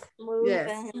Yes. was moving?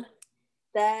 Yes.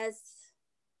 That's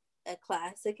a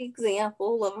classic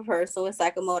example of a person with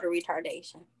psychomotor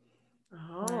retardation.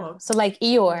 Oh. Wow. So like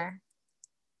Eeyore.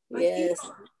 Yes.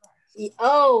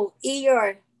 Oh,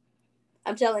 Eeyore.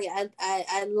 I'm telling you,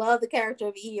 I love the character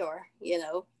of Eeyore, you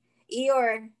know.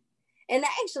 Eeyore, and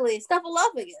actually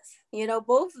Snuffleupagus, you know,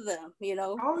 both of them, you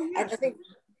know. Oh, yes. I think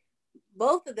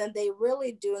both of them, they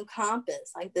really do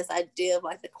encompass like this idea of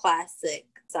like the classic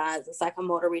signs of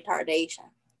psychomotor retardation,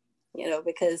 you know,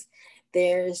 because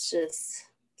there's just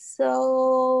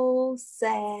so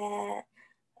sad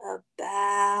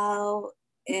about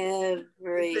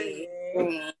everything.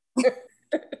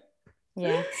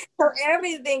 Yeah. So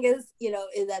everything is, you know,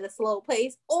 is at a slow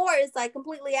pace or it's like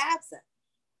completely absent,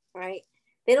 right?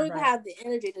 They don't even have the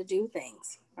energy to do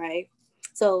things, right?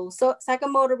 So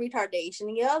psychomotor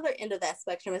retardation, the other end of that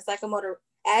spectrum is psychomotor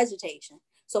agitation.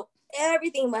 So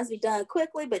everything must be done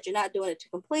quickly, but you're not doing it to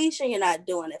completion. You're not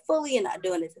doing it fully. You're not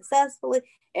doing it successfully.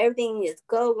 Everything is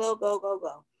go, go, go, go,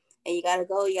 go. And you got to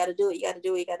go, you got to do it, you got to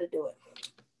do it, you got to do it.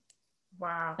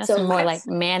 Wow. That's more like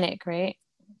manic, right?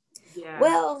 Yeah.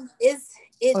 Well,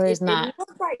 it not.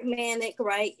 looks like manic,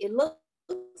 right? It looks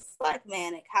like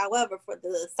manic. However, for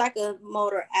the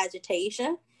psychomotor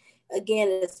agitation, again,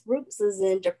 its roots is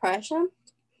in depression.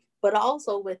 But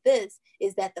also with this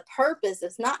is that the purpose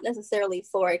is not necessarily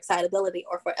for excitability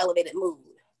or for elevated mood.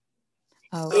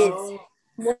 Oh.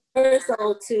 It's more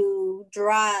so to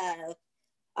drive.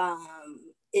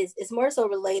 It's more so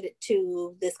related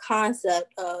to this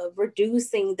concept of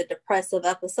reducing the depressive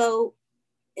episode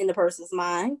in the person's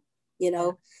mind, you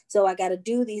know. So I got to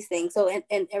do these things. So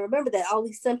and remember that all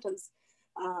these symptoms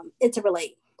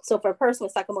interrelate. So for a person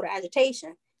with psychomotor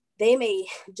agitation, they may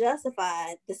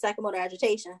justify the psychomotor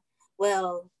agitation.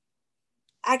 Well,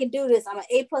 I can do this. I'm an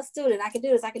A+ student. I can do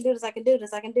this. I can do this. I can do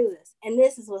this. I can do this. And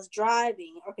this is what's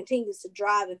driving or continues to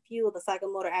drive and fuel the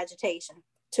psychomotor agitation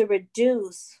to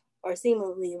reduce or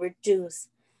seemingly reduce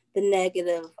the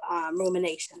negative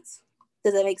ruminations.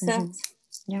 Does that make sense?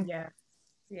 Yeah.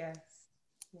 Yes.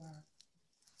 Wow.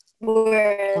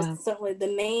 Whereas certainly the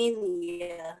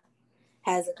mania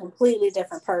has a completely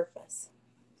different purpose.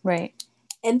 Right.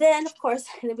 And then, of course,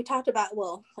 and then we talked about,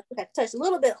 well, I touched a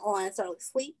little bit on certainly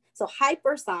sleep. So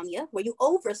hypersomnia, where you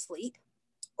oversleep,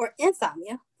 or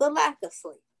insomnia, the lack of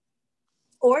sleep.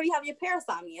 Or you have your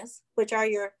parasomnias, which are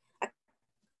your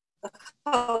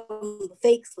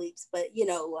fake sleeps, but, you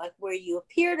know, like where you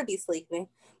appear to be sleeping,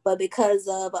 but because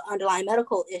of an underlying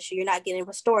medical issue, you're not getting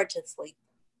restorative sleep.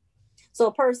 So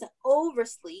a person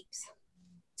oversleeps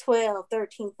 12,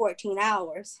 13, 14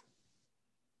 hours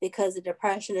because the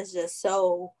depression is just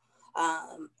so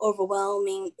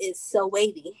overwhelming, it's so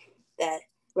weighty that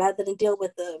rather than deal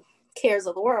with the cares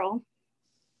of the world,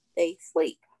 they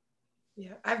sleep.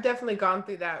 Yeah, I've definitely gone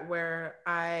through that where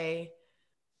I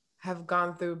have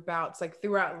gone through bouts like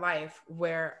throughout life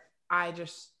where I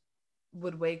just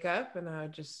would wake up and I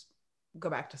would just go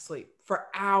back to sleep for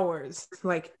hours,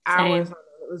 like hours. Same.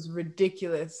 It was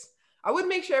ridiculous. I would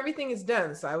make sure everything is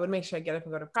done. So I would make sure I get up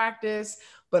and go to practice.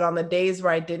 But on the days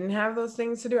where I didn't have those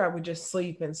things to do, I would just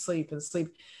sleep and sleep and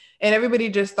sleep. And everybody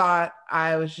just thought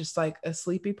I was just like a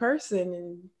sleepy person.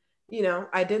 And, you know,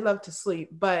 I did love to sleep,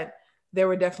 but there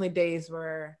were definitely days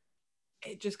where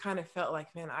it just kind of felt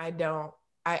like, man,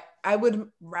 I would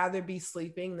rather be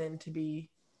sleeping than to be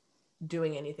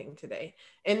doing anything today.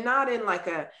 And not in like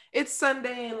it's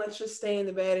Sunday and let's just stay in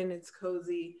the bed and it's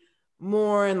cozy.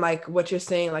 More in like what you're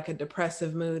saying, like a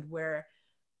depressive mood where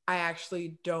I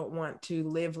actually don't want to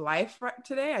live life right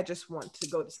today. I just want to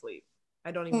go to sleep.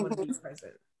 I don't even want to be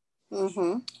present.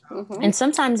 And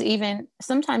sometimes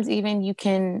even you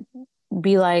can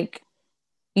be like,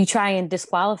 you try and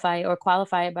disqualify or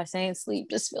qualify it by saying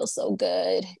sleep just feels so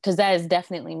good, because that is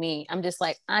definitely me. I'm just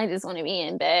like, I just want to be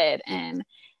in bed, and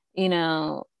you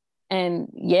know, and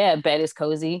yeah, bed is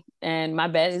cozy and my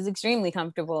bed is extremely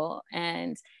comfortable,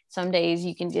 and some days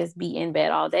you can just be in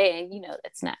bed all day, and you know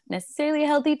that's not necessarily a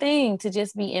healthy thing to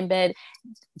just be in bed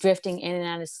drifting in and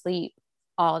out of sleep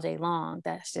all day long.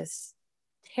 That's just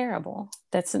terrible.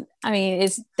 That's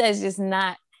just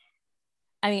not,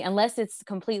 unless it's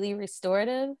completely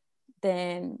restorative,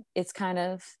 then it's kind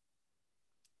of,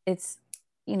 it's,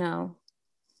 you know,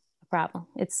 a problem.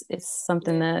 It's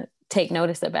something to take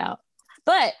notice about.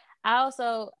 But I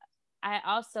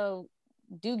also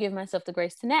do give myself the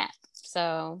grace to nap.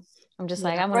 So I'm just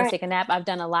like, I want to take a nap. I've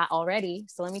done a lot already,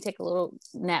 so let me take a little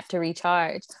nap to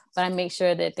recharge. But I make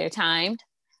sure that they're timed.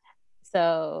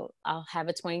 So I'll have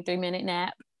a 23-minute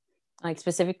nap, like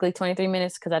specifically 23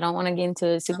 minutes because I don't want to get into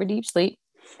a super deep sleep.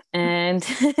 And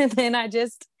then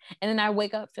I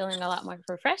wake up feeling a lot more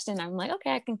refreshed, and I'm like,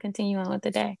 okay, I can continue on with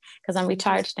the day because I'm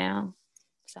recharged now.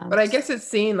 So. But I guess it's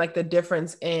seeing like the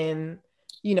difference in,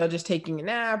 just taking a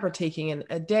nap or taking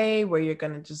a day where you're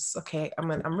going to just, okay,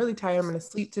 I'm really tired. I'm going to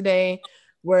sleep today.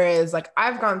 Whereas like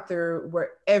I've gone through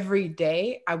where every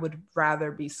day I would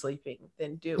rather be sleeping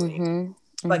than doing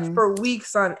like for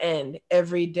weeks on end,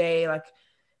 every day, like,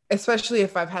 especially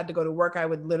if I've had to go to work, I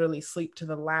would literally sleep to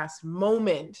the last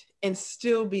moment and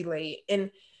still be late and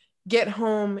get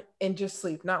home and just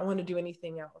sleep, not want to do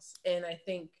anything else. And I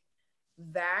think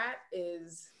that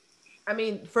is, I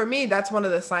mean, for me, that's one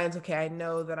of the signs, okay, I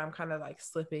know that I'm kind of like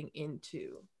slipping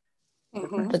into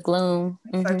the gloom.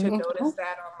 I start to notice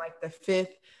that on like the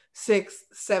 5th, 6th,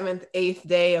 7th, 8th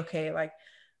day. Okay, like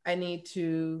I need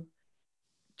to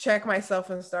check myself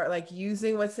and start like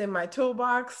using what's in my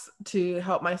toolbox to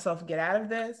help myself get out of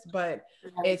this. But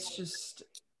it's just,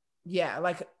 yeah,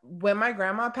 like when my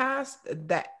grandma passed,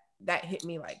 that hit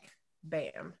me like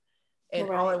bam. And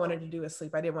all I wanted to do was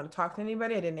sleep. I didn't want to talk to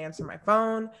anybody. I didn't answer my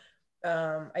phone.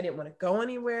 I didn't want to go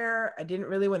anywhere. I didn't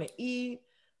really want to eat.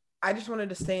 I just wanted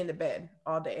to stay in the bed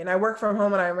all day. And I work from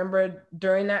home. And I remember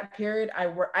during that period,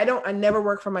 I never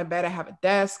work from my bed. I have a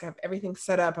desk. I have everything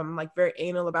set up. I'm like very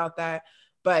anal about that.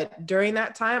 But during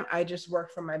that time, I just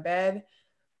worked from my bed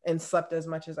and slept as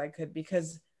much as I could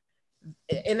because,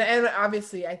 and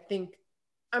obviously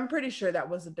I'm pretty sure that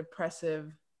was a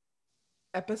depressive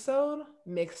episode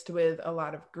mixed with a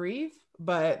lot of grief.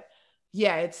 But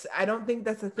yeah, I don't think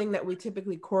that's a thing that we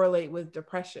typically correlate with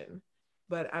depression.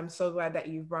 But I'm so glad that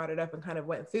you brought it up and kind of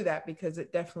went through that because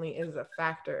it definitely is a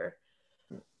factor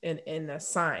in a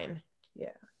sign.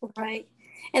 Yeah. Right.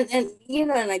 And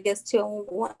and I guess too, I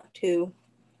want to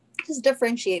just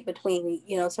differentiate between,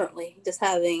 certainly just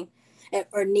having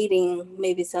or needing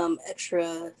maybe some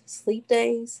extra sleep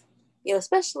days,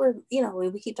 especially,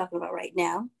 we keep talking about right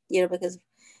now, because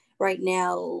right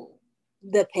now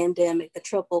the pandemic, the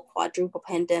triple, quadruple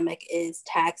pandemic is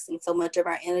taxing so much of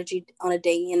our energy on a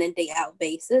day in and day out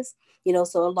basis,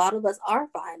 so a lot of us are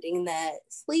finding that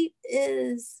sleep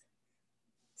is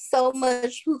so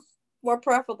much more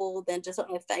preferable than just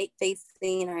certainly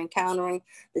facing or encountering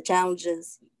the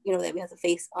challenges, that we have to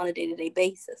face on a day-to-day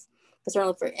basis. But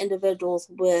certainly for individuals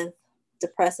with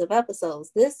depressive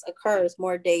episodes, this occurs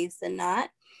more days than not.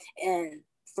 And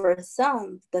for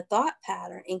some, the thought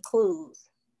pattern includes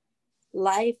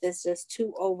life is just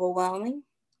too overwhelming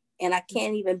and I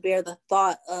can't even bear the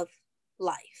thought of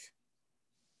life.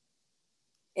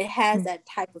 It has that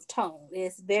type of tone.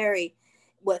 It's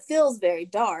what feels very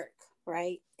dark,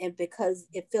 right? And because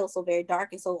it feels so very dark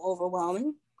and so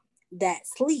overwhelming, that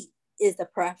sleep is the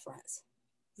preference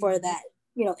for that,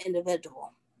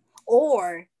 individual.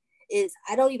 Or is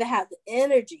I don't even have the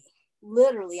energy.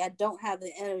 Literally, I don't have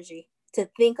the energy to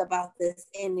think about this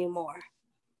anymore.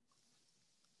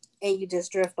 And you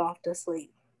just drift off to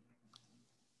sleep.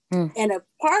 And a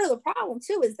part of the problem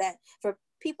too is that for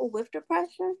people with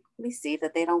depression, we see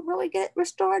that they don't really get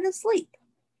restorative sleep.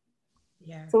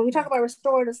 Yeah. So when we talk about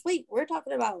restorative sleep, we're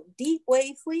talking about deep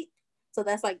wave sleep. So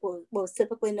that's like what's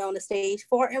typically known as stage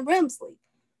 4 and REM sleep,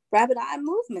 rapid eye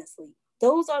movement sleep.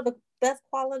 Those are the best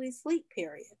quality sleep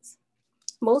periods.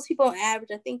 Most people on average,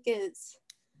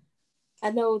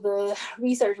 I know the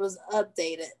research was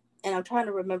updated and I'm trying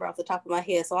to remember off the top of my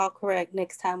head. So I'll correct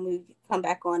next time we come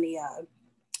back on the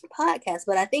podcast,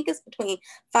 but I think it's between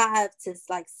 5 to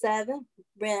 7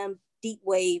 REM deep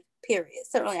wave periods.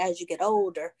 Certainly as you get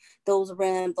older, those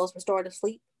restorative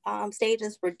sleep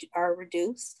stages are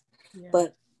reduced. Yeah.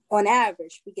 But on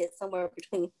average, we get somewhere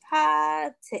between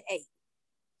 5 to 8.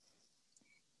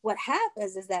 What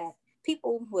happens is that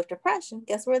people with depression,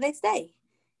 guess where they stay?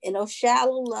 In those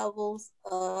shallow levels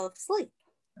of sleep.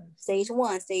 Stage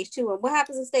 1, stage 2. And what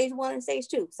happens in stage 1 and stage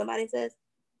 2? Somebody says,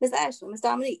 Miss Ashley, Miss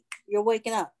Dominique, you're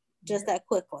waking up just that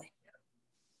quickly.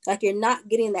 Like you're not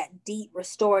getting that deep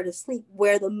restorative sleep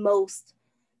where the most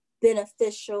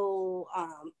beneficial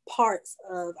parts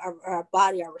of our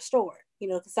body are restored.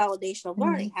 Consolidation of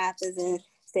learning happens in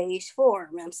stage 4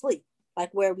 REM sleep, like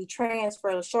where we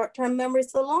transfer the short-term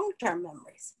memories to long-term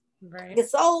memories. Right. There's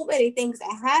so many things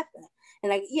that happen.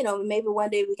 And maybe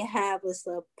one day we can have this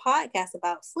podcast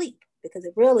about sleep because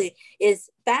it really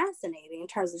is fascinating in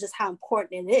terms of just how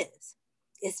important it is.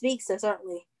 It speaks to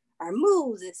certainly our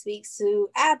moods. It speaks to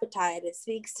appetite. It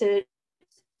speaks to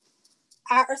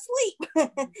our sleep.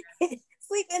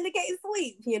 Sleep indicates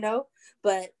sleep,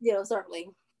 but, certainly.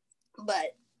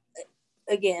 But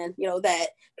again, that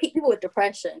people with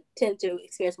depression tend to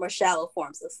experience more shallow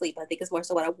forms of sleep. I think is more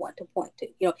so what I want to point to.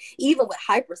 Even with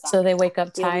hypersomnia. So they wake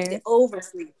up when tired. they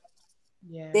oversleep.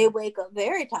 Yeah. They wake up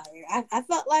very tired. I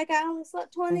felt like I only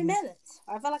slept 20 minutes.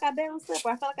 Or I felt like I barely slept.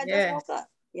 Or I felt like I just woke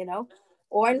up,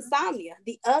 Or insomnia,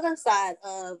 the other side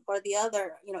of, or the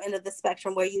other, end of the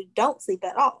spectrum where you don't sleep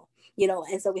at all.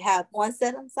 And so we have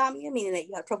onset insomnia, meaning that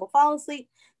you have trouble falling asleep,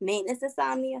 maintenance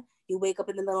insomnia, you wake up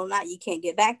in the middle of the night, you can't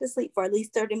get back to sleep for at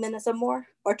least 30 minutes or more,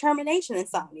 or termination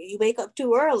insomnia, you wake up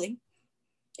too early,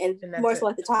 and more so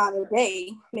at the time of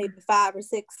day, maybe 5 or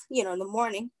 6, in the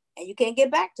morning, and you can't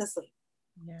get back to sleep.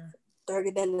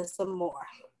 30 minutes or more.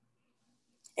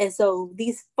 And so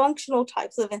these functional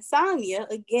types of insomnia,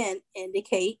 again,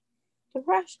 indicate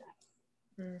depression.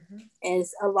 And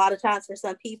a lot of times for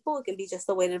some people, it can be just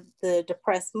the way the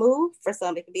depressed move. For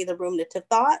some, it can be the ruminative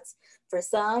thoughts. For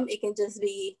some, it can just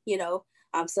be,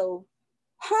 I'm so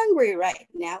hungry right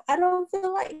now. I don't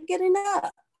feel like getting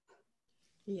up.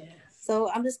 So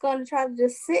I'm just going to try to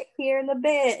just sit here in the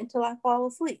bed until I fall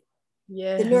asleep.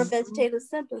 The neurovegetative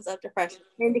symptoms of depression,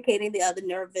 indicating the other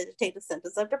neurovegetative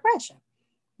symptoms of depression.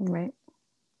 Right.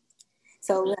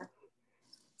 So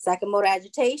psychomotor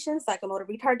agitation, psychomotor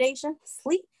retardation,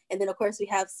 sleep, and then of course we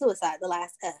have suicide, the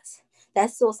last S.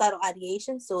 That's suicidal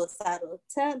ideation, suicidal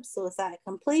attempts, suicide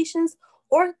completions,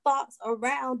 or thoughts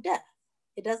around death.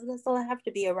 It doesn't necessarily have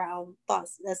to be around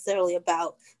thoughts necessarily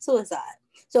about suicide.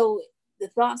 So the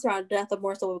thoughts around death are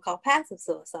more so what we call passive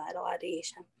suicidal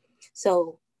ideation.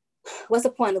 So what's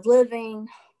the point of living?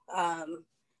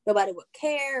 Nobody would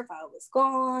care if I was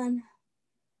gone.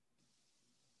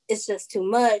 It's just too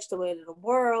much, the weight of the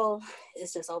world.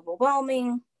 It's just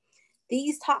overwhelming.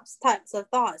 These types of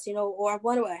thoughts, or I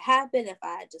wonder what would happen if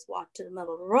I just walked to the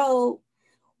middle of the road,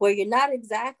 where you're not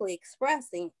exactly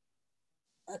expressing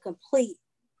a complete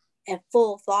and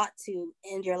full thought to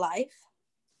end your life,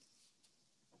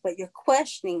 but you're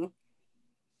questioning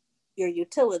your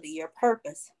utility, your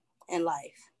purpose in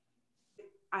life.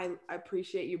 I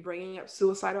appreciate you bringing up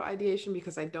suicidal ideation,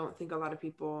 because I don't think a lot of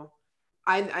people,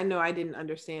 I know I didn't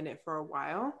understand it for a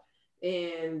while,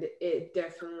 and it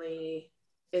definitely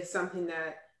is something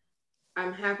that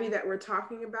I'm happy that we're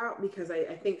talking about, because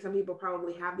I think some people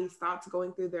probably have these thoughts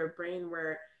going through their brain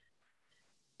where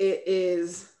it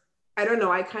is, I don't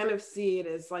know, I kind of see it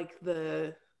as like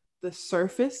the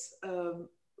surface of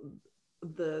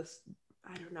the,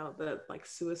 I don't know, the like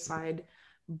suicide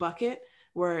bucket,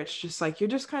 where it's just like, you're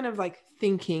just kind of like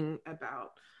thinking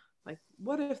about like,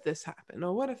 what if this happened,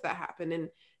 or what if that happened?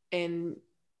 And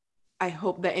I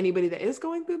hope that anybody that is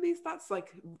going through these thoughts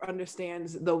like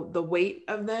understands the weight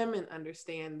of them, and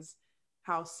understands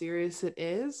how serious it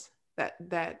is, that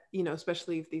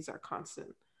especially if these are constant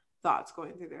thoughts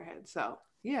going through their head. So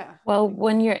yeah. Well,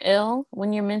 when you're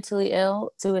mentally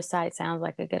ill, suicide sounds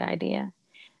like a good idea,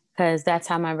 because that's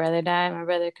how my brother died. My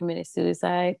brother committed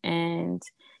suicide, and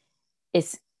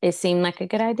it seemed like a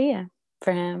good idea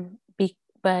for him.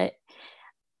 But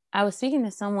I was speaking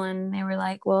to someone, they were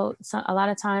like, well, a lot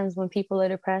of times when people are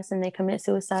depressed and they commit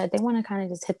suicide, they want to kind of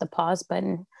just hit the pause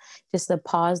button, just to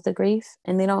pause the grief.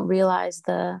 And they don't realize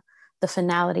the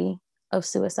finality of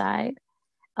suicide.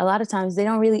 A lot of times they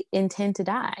don't really intend to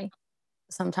die.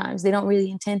 Sometimes they don't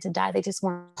really intend to die. They just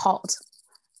want to halt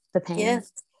the pain.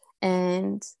 Yes.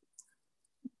 And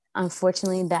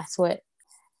unfortunately, that's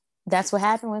what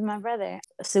happened with my brother.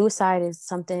 Suicide is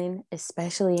something,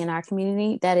 especially in our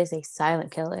community, that is a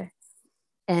silent killer.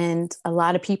 And a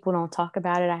lot of people don't talk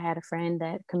about it. I had a friend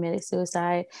that committed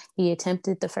suicide. He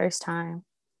attempted the first time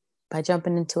by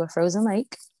jumping into a frozen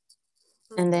lake.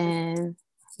 And then,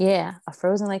 a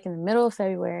frozen lake in the middle of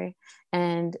February.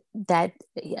 And that,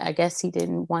 I guess he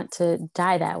didn't want to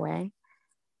die that way.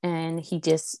 And he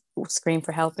just screamed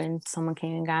for help, and someone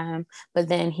came and got him. But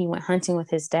then he went hunting with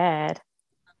his dad.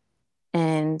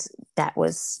 And that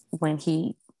was when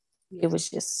it was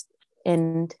just,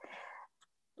 and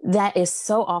that is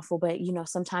so awful. But,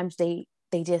 sometimes they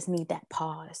just need that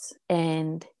pause.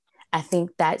 And I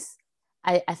think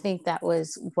I think that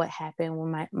was what happened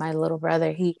with my little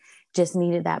brother. He just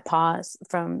needed that pause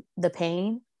from the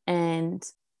pain. And,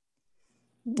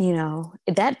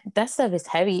 that stuff is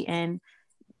heavy. And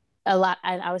a lot,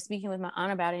 I was speaking with my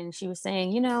aunt about it, and she was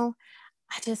saying, I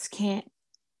just can't,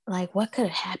 like, what could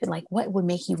have happened? Like, what would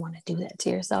make you want to do that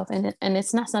to yourself? And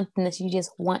it's not something that you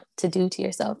just want to do to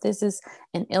yourself. This is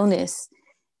an illness,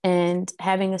 and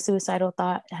having a suicidal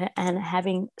thought and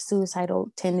having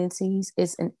suicidal tendencies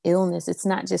is an illness. It's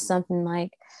not just something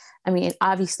like, it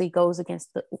obviously goes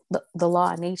against the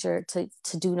law of nature to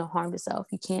do no harm to self.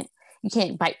 You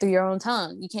can't bite through your own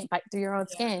tongue. You can't bite through your own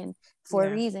skin for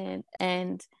a reason.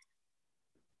 And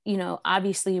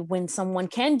obviously when someone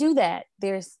can do that,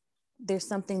 there's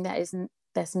something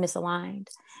that's misaligned.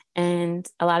 And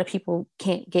a lot of people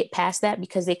can't get past that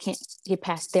because they can't get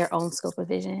past their own scope of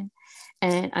vision,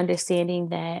 and understanding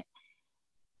that,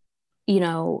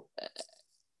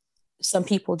 some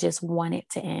people just want it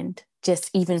to end,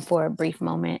 just even for a brief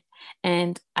moment.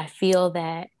 And I feel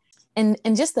that, and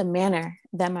just the manner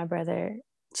that my brother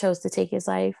chose to take his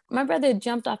life. My brother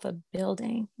jumped off a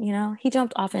building, he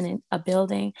jumped off in a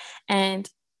building, and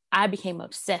I became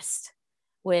obsessed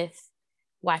with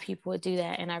why people would do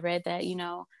that. And I read that,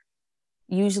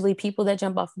 usually people that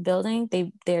jump off a building,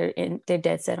 they're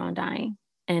dead set on dying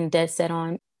and dead set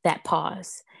on that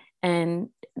pause. And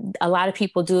a lot of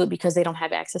people do it because they don't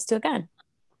have access to a gun.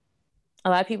 A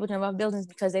lot of people jump off buildings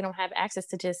because they don't have access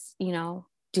to just,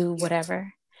 do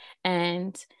whatever.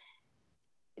 And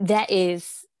that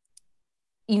is,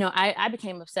 I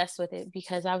became obsessed with it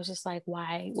because I was just like,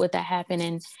 why would that happen?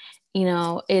 And,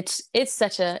 it's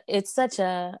such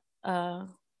a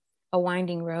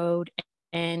winding road.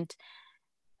 And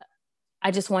I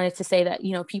just wanted to say that,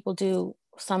 people do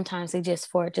sometimes, they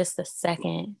just, for just a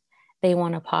second, they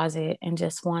want to pause it and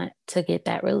just want to get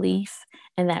that relief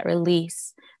and that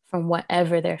release from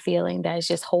whatever they're feeling that is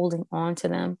just holding on to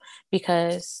them,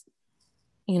 because,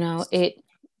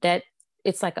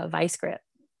 it's like a vice grip.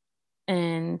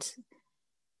 And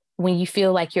when you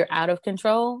feel like you're out of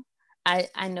control, I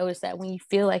noticed that when you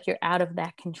feel like you're out of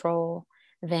that control,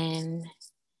 then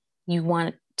you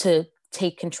want to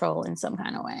take control in some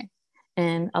kind of way.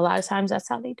 And a lot of times that's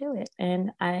how they do it.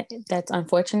 And that's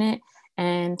unfortunate.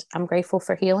 And I'm grateful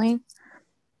for healing.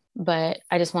 But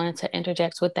I just wanted to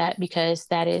interject with that because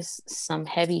that is some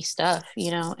heavy stuff,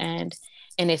 and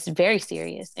it's very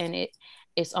serious. And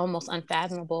it's almost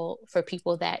unfathomable for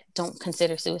people that don't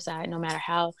consider suicide, no matter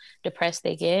how depressed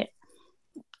they get.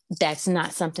 That's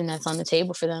not something that's on the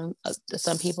table for them.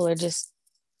 Some people are just,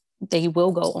 they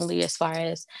will go only as far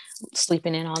as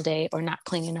sleeping in all day or not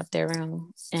cleaning up their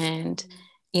room. And,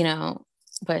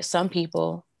 but some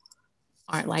people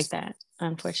aren't like that,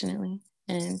 unfortunately.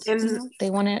 And they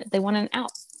want an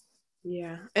out.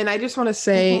 Yeah. And I just want to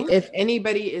say, if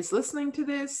anybody is listening to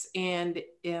this and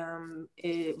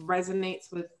it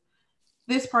resonates with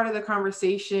this part of the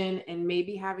conversation and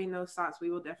maybe having those thoughts,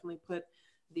 we will definitely put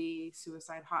the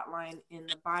suicide hotline in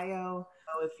the bio.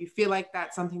 So if you feel like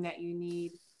that's something that you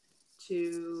need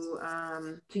to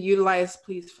utilize,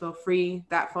 please feel free.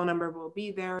 That phone number will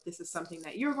be there. This is something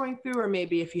that you're going through, or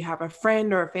maybe if you have a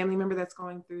friend or a family member that's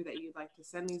going through that you'd like to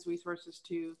send these resources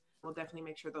to, we'll definitely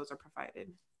make sure those are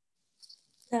provided.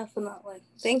 Definitely.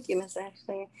 Thank you, Ms.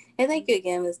 Ashley. And thank you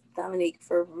again, Ms. Dominique,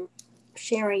 for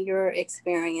sharing your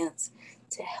experience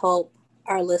to help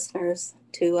our listeners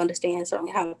to understand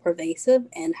certainly how pervasive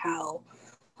and how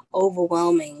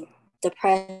overwhelming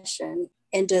depression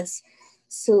and just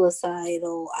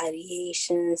suicidal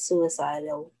ideation,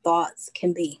 suicidal thoughts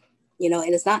can be,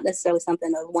 and it's not necessarily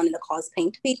something of wanting to cause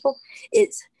pain to people.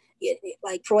 It's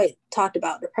like Freud talked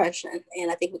about depression, and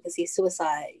I think we can see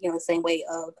suicide, the same way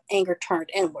of anger turned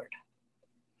inward.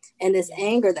 And this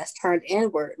anger that's turned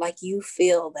inward, like you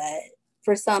feel that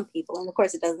for some people, and of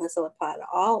course it doesn't necessarily apply to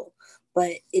all,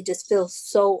 but it just feels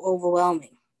so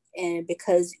overwhelming. And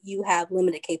because you have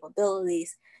limited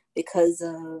capabilities, because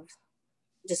of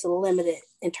just limited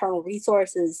internal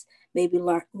resources, maybe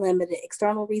limited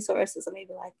external resources, or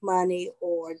maybe like money,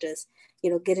 or just,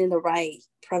 getting the right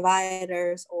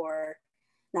providers, or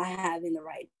not having the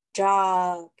right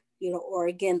job, or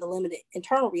again, the limited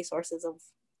internal resources of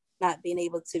not being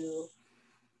able to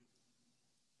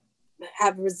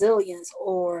have resilience,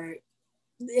 or,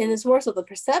 and it's more so the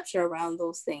perception around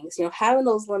those things, having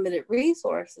those limited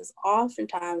resources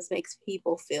oftentimes makes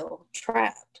people feel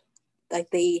trapped, like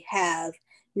they have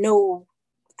no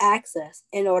access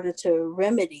in order to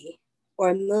remedy or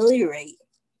ameliorate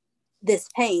this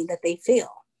pain that they feel.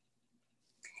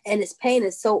 And this pain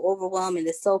is so overwhelming,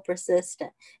 it's so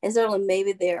persistent. And certainly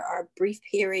maybe there are brief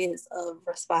periods of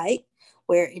respite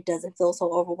where it doesn't feel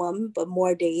so overwhelming, but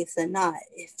more days than not,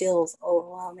 it feels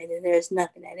overwhelming, and there's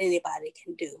nothing that anybody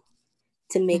can do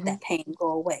to make that pain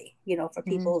go away, for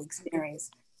people who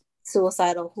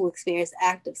experience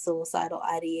active suicidal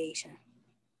ideation.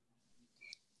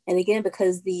 And again,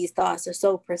 because these thoughts are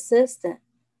so persistent,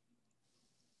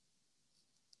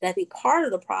 I think part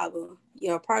of the problem,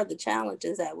 part of the challenge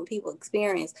is that when people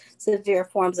experience severe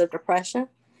forms of depression,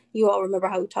 you all remember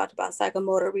how we talked about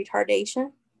psychomotor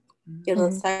retardation?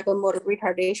 Psychomotor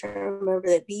retardation, remember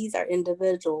that these are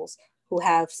individuals who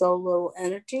have so little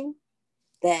energy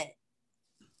that,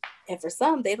 and for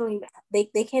some, they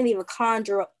can't even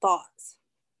conjure up thoughts.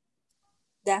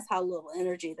 That's how little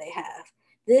energy they have.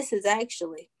 this is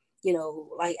actually,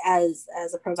 like as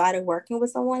a provider working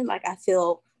with someone, like I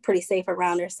feel pretty safe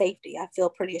around their safety. I feel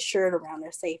pretty assured around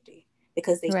their safety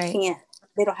because they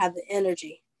don't have the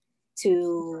energy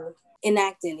to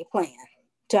enact any plan,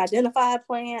 to identify a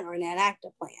plan or enact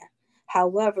a plan.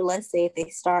 However, let's say if they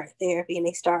start therapy and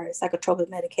they start psychotropic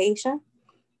medication,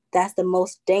 that's the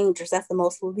most dangerous, that's the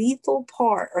most lethal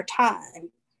part or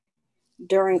time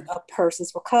during a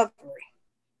person's recovery.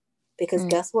 Because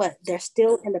guess what? They're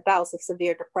still in the bouts of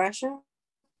severe depression,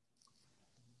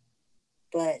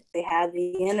 but they have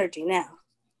the energy now.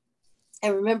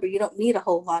 And remember, you don't need a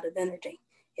whole lot of energy.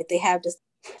 If they have just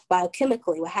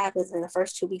biochemically, what happens in the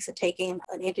first 2 weeks of taking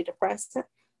an antidepressant,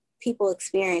 people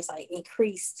experience like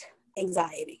increased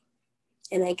anxiety.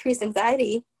 And increased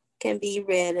anxiety can be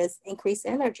read as increased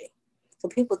energy. So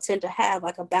people tend to have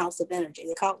like a bounce of energy.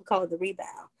 They call it the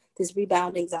rebound, this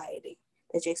rebound anxiety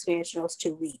that you experience in those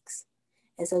 2 weeks.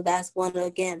 And so that's one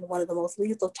of the most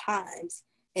lethal times.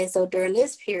 And so during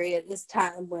this period, this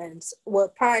time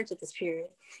prior to this period,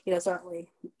 certainly,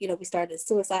 we started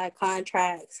suicide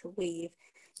contracts. We've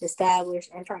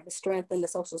established and tried to strengthen the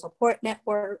social support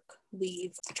network.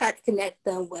 We've tried to connect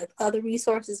them with other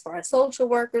resources for our social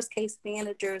workers, case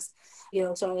managers,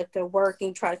 so if they're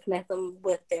working, try to connect them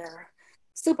with their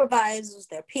supervisors,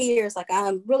 their peers. Like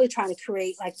I'm really trying to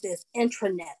create like this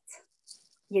intranet,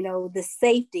 the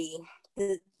safety,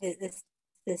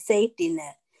 the safety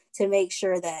net to make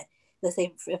sure that, let's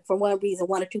say, if for one reason,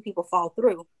 1 or 2 people fall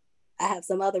through, I have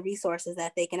some other resources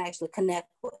that they can actually connect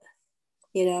with.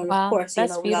 And wow, of course,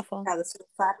 that's we beautiful. also have the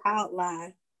suicide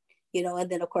hotline, and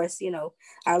then of course,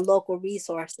 our local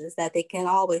resources that they can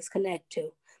always connect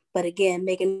to. But again,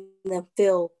 making them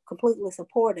feel completely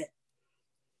supported,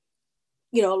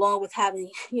 along with having,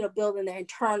 building their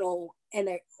internal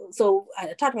so I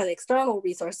talked about the external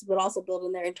resources, but also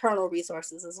building their internal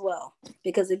resources as well.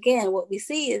 Because again, what we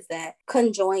see is that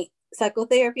conjoint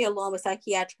psychotherapy along with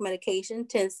psychiatric medication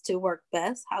tends to work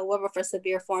best. However, for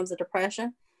severe forms of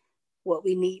depression, what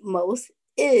we need most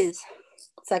is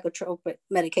psychotropic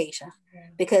medication,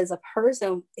 because a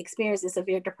person experiencing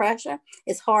severe depression,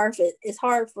 it's hard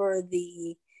for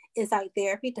the insight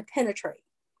therapy to penetrate.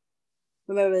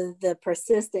 Remember, the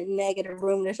persistent negative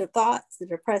ruminative thoughts, the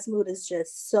depressed mood is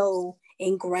just so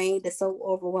ingrained, it's so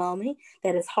overwhelming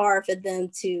that it's hard for them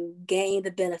to gain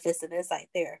the benefits of insight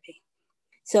therapy.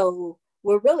 So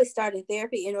we're really starting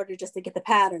therapy in order just to get the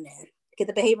pattern in, get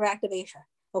the behavior activation.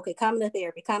 Okay, come to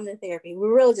therapy.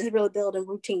 We're really just building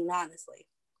routine, honestly,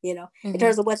 in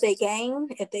terms of what they gain.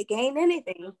 If they gain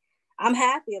anything, I'm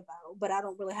happy about, but I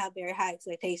don't really have very high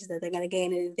expectations that they're going to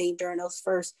gain anything during those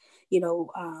first,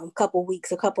 couple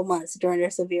weeks, a couple months during their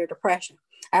severe depression.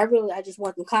 I just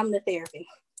want them coming to therapy.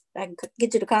 I can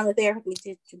get you to come to therapy, get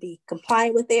you to be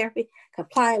compliant with therapy,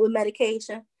 compliant with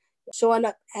medication, showing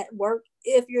up at work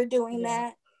if you're doing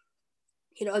that.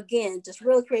 Again, just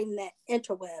really creating that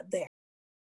interweb there.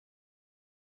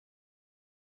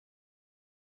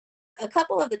 A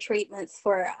couple of the treatments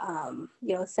for,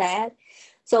 SAD.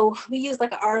 So we use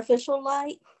like an artificial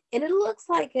light, and it looks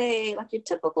like your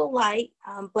typical light,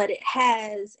 but it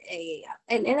has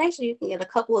and actually you can get a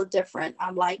couple of different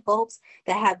light bulbs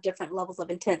that have different levels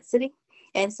of intensity.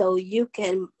 And so you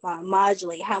can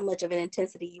modulate how much of an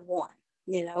intensity you want,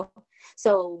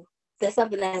 So that's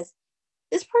something that's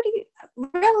pretty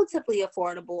relatively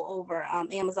affordable over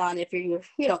Amazon. If you're,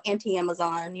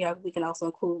 anti-Amazon, we can also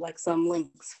include like some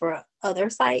links for other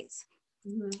sites.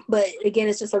 But again,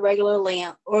 it's just a regular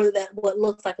lamp, or that what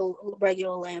looks like a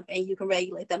regular lamp, and you can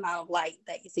regulate the amount of light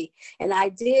that you see. And the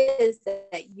idea is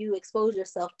that you expose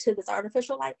yourself to this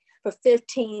artificial light for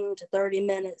 15 to 30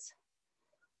 minutes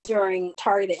during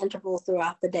targeted intervals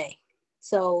throughout the day.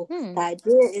 So the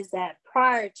idea is that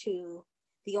prior to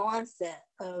the onset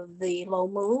of the low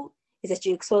mood is that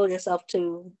you expose yourself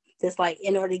to this light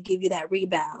in order to give you that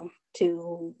rebound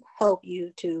to help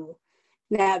you to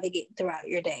navigate throughout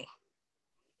your day.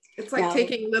 It's like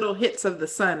taking little hits of the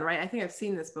sun, right? I think I've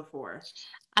seen this before.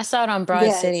 I saw it on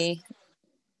Broad City.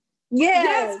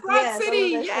 Yes, Broad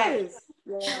City, yes.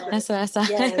 That's what I saw.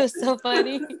 It was so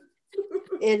funny.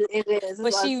 It is.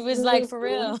 But she was like, for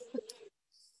real.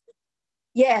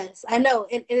 Yes, I know.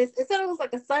 It sort of looks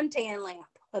like a suntan lamp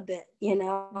a bit, a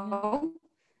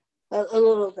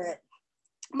little bit.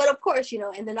 But of course,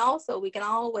 and then also we can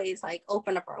always like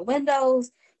open up our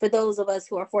windows for those of us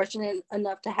who are fortunate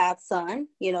enough to have sun,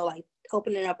 like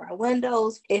opening up our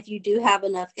windows. If you do have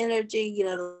enough energy,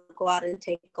 to go out and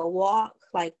take a walk,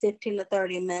 like 15 to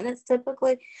 30 minutes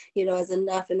typically, is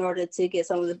enough in order to get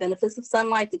some of the benefits of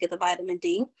sunlight, to get the vitamin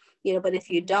D, but if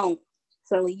you don't,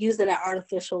 certainly using that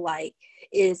artificial light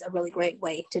is a really great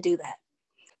way to do that.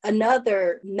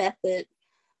 Another method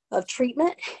of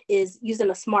treatment is using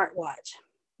a smartwatch.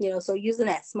 So using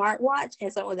that smartwatch,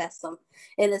 and so that's some,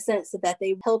 in a sense that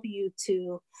they help you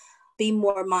to be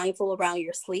more mindful around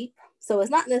your sleep. So it's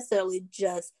not necessarily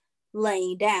just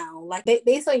laying down, like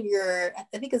based on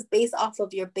I think it's based off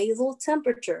of your basal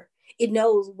temperature. It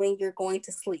knows when you're going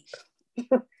to sleep.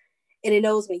 And it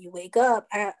knows when you wake up.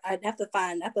 I'd have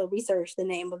to research the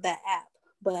name of that app,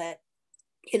 but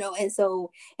and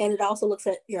it also looks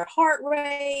at your heart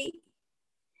rate.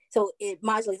 So it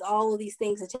modulates all of these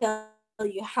things to tell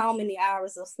you how many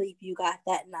hours of sleep you got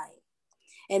that night.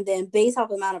 And then based off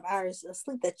the amount of hours of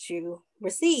sleep that you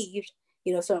received,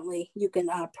 certainly you can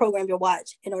program your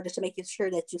watch in order to make sure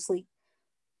that you sleep.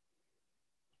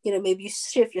 Maybe you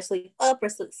shift your sleep up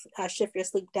or shift your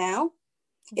sleep down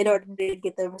in order to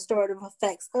get the restorative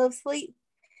effects of sleep.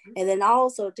 And then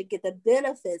also to get the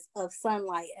benefits of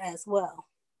sunlight as well.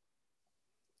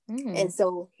 And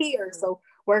so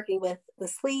working with the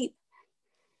sleep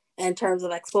in terms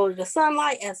of exposure to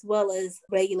sunlight, as well as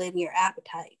regulating your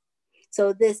appetite.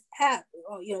 So this app,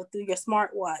 through your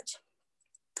smartwatch,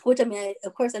 which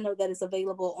of course I know that it's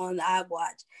available on the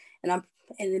iWatch, and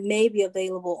it may be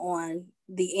available on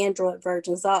the Android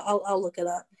version. So I'll look it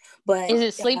up. But is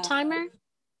it Sleep Timer?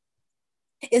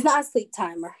 It's not a sleep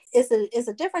timer. It's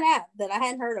a different app that I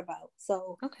hadn't heard about.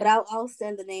 So, okay. But I'll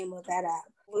send the name of that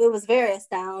app. It was very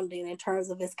astounding in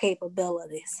terms of its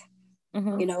capabilities.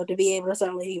 To be able to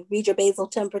certainly read your basal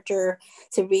temperature,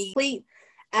 to read sleep,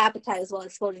 appetite, as well as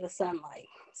exposure to sunlight.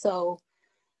 So,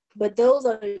 but those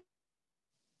are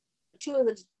two of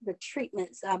the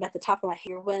treatments at the top of my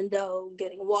hair window,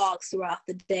 getting walks throughout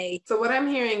the day. So what I'm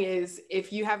hearing is,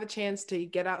 if you have a chance to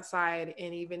get outside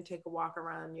and even take a walk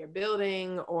around your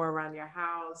building or around your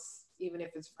house, even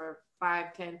if it's for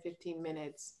 5, 10, 15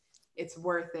 minutes, it's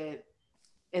worth it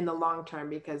in the long term,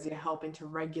 because you're helping to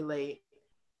regulate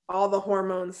all the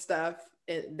hormone stuff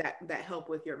that help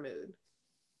with your mood.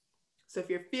 So if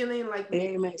you're feeling like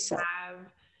you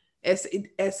have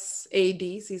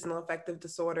SAD, seasonal affective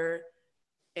disorder,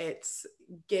 it's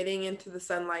getting into the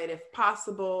sunlight if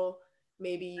possible,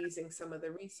 maybe using some of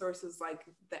the resources like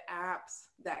the apps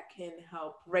that can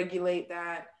help regulate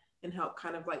that and help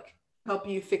kind of like help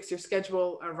you fix your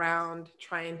schedule around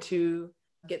trying to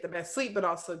get the best sleep, but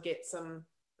also get some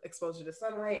exposure to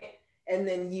sunlight. And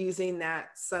then using that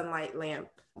sunlight lamp,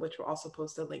 which we'll also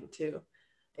post a link to,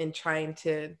 and trying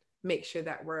to make sure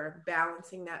that we're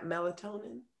balancing that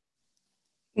melatonin.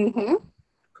 Mm-hmm.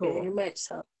 Cool. Very much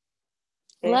so.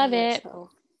 Love it. So.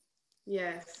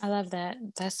 Yes. I love that.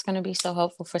 That's going to be so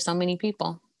helpful for so many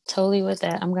people. Totally with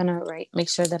that. I'm going to make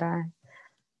sure that I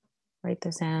write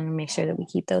this down and make sure that we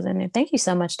keep those in there. Thank you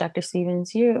so much, Dr.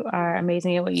 Stevens. You are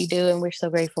amazing at what you do, and we're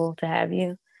so grateful to have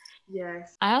you.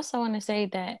 Yes. I also want to say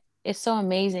that it's so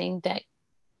amazing that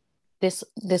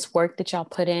this work that y'all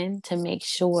put in to make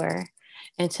sure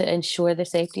and to ensure the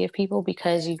safety of people,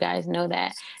 because you guys know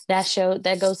that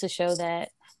goes to show that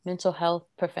mental health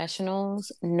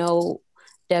professionals know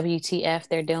WTF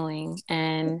they're doing,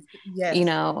 and yes,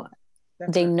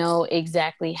 they know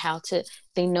exactly how to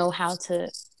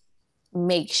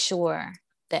make sure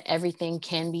that everything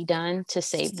can be done to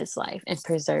save this life and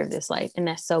preserve this life. And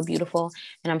that's so beautiful.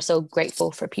 And I'm so grateful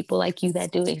for people like you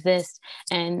that do exist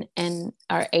and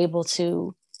are able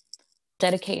to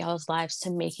dedicate y'all's lives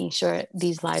to making sure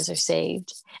these lives are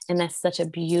saved. And that's such a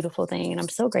beautiful thing. And I'm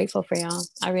so grateful for y'all.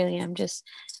 I really am.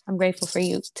 I'm grateful for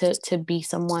you to be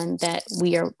someone that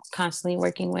we are constantly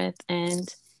working with,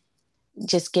 and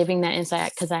just giving that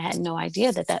insight, because I had no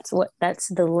idea that's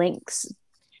the links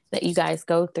that you guys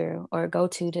go through or go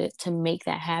to make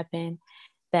that happen.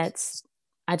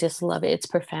 I just love it. It's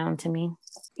profound to me.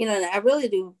 And I really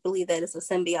do believe that it's a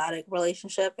symbiotic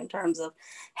relationship in terms of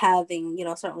having,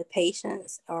 certainly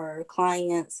patients or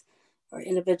clients or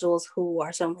individuals who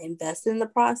are certainly invested in the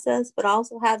process, but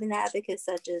also having advocates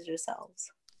such as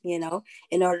yourselves, in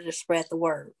order to spread the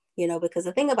word, because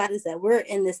the thing about it is that we're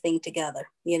in this thing together.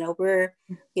 We're,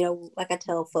 like I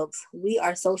tell folks, we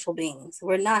are social beings.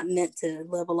 We're not meant to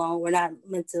live alone. We're not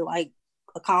meant to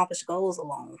accomplish goals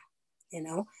alone.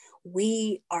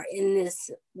 We are in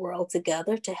this world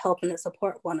together to help and to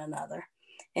support one another.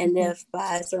 And if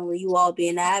by certainly you all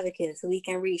being advocates, we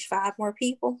can reach 5 more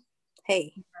people,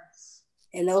 hey,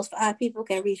 and those 5 people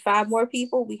can reach 5 more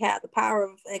people, we have the power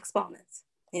of exponents,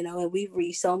 and we've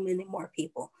reached so many more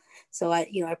people. So I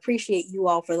appreciate you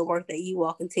all for the work that you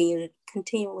all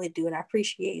continually do. And I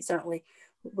appreciate certainly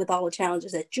with all the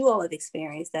challenges that you all have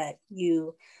experienced, that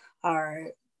you are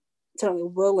certainly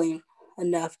willing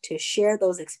enough to share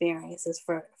those experiences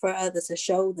for others, to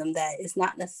show them that it's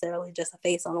not necessarily just a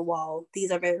face on a wall.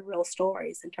 These are very real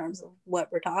stories in terms of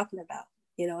what we're talking about,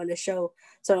 and to show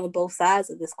certainly both sides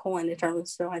of this coin in terms of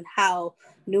showing how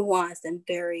nuanced and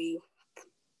very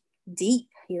deep,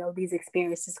 these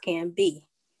experiences can be.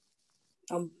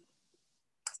 So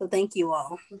thank you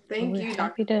all. Thank you,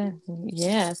 Dr.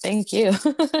 Thank you.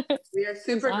 We are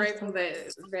super grateful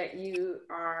that you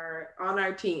are on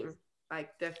our team.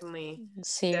 Like, definitely.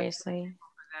 Seriously. Definitely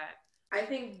for that. I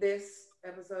think this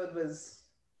episode was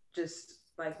just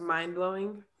like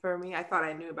mind-blowing for me. I thought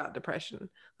I knew about depression.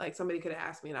 Like, somebody could have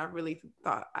asked me and I really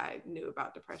thought I knew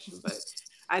about depression, but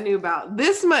I knew about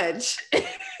this much.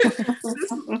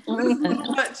 this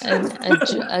much.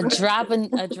 a drop in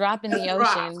the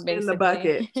ocean, basically. In the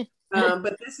bucket.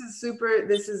 But this is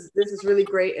really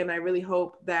great, and I really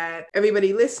hope that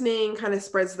everybody listening kind of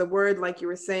spreads the word, like you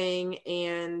were saying.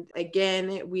 And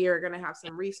again, we are going to have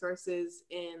some resources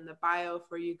in the bio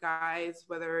for you guys,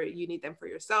 whether you need them for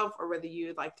yourself or whether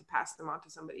you'd like to pass them on to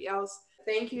somebody else.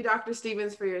 Thank you, Dr.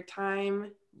 Stevens, for your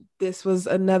time. This was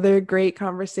another great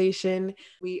conversation.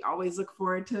 We always look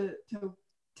forward to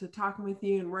talking with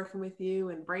you and working with you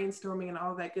and brainstorming and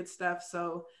all that good stuff.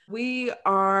 So we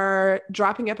are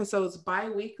dropping episodes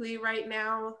bi-weekly right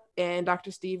now, and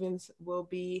Dr. Stevens will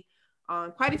be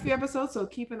on quite a few episodes, so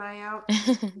keep an eye out.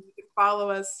 You can follow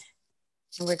us.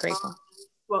 We're grateful.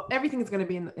 Well, everything is going to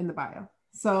be in the bio.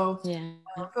 So yeah.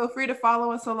 Feel free to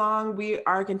follow us along. We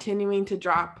are continuing to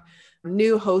drop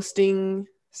new hosting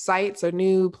sites or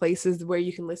new places where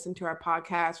you can listen to our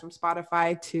podcast, from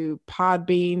Spotify to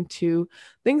Podbean to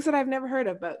things that I've never heard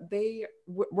of, but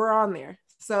we're on there.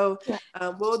 So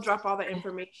we'll drop all the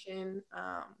information.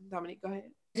 Dominique, go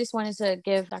ahead. I just wanted to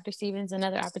give Dr. Stevens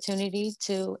another opportunity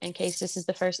to, in case this is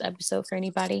the first episode for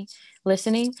anybody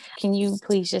listening, can you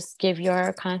please just give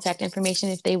your contact information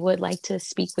if they would like to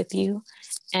speak with you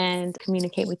and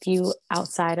communicate with you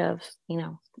outside of,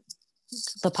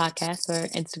 the podcast or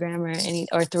Instagram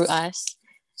or through us?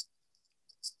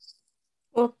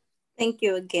 Well, thank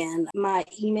you again. My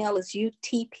email is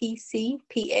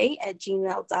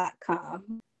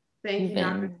utpcpa@gmail.com. Thank you,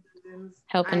 Dr.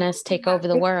 Helping us take over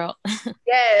the world.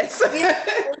 Yes.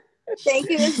 Thank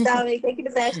you, Ms. Dominique. Thank you,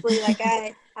 Ms. Ashley. Like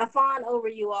I fawn over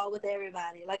you all with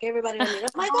everybody. Like everybody on me. I'm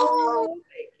like, oh,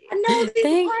 I know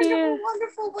these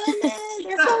wonderful women.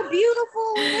 They're so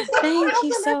beautiful. They're so Thank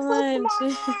you so much.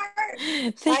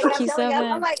 Thank you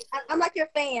so much. I'm like your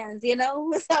fans,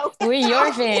 So we're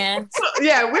your fans.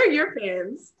 Yeah, we're your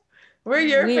fans.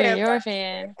 We are your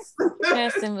fans.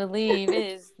 Trust and believe.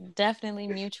 It is definitely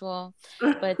mutual.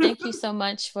 But thank you so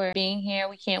much for being here.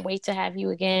 We can't wait to have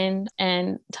you again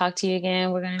and talk to you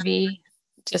again. We're going to be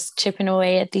just chipping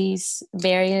away at these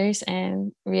barriers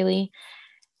and really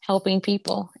helping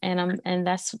people. And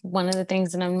that's one of the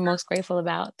things that I'm most grateful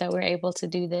about, that we're able to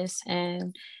do this,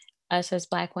 and us as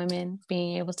Black women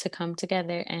being able to come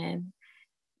together and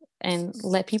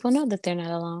let people know that they're not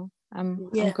alone. I'm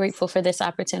grateful for this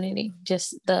opportunity.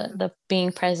 Just the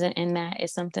being present in that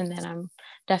is something that I'm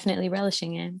definitely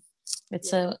relishing in.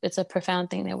 It's a profound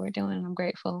thing that we're doing. I'm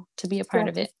grateful to be a part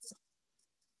of it.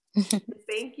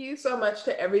 Thank you so much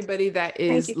to everybody that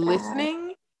is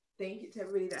listening. Thank you to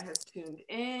everybody that has tuned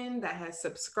in, that has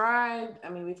subscribed. I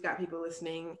mean, we've got people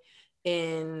listening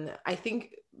in, I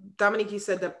think, Dominique, you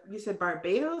said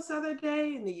Barbados the other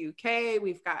day, in the UK.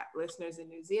 We've got listeners in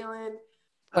New Zealand.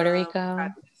 Puerto Rico.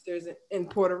 There's in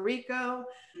Puerto Rico.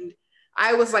 And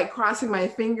I was like crossing my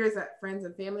fingers that friends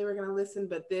and family were going to listen,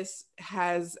 but this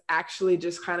has actually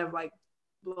just kind of like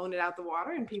blown it out the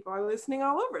water, and people are listening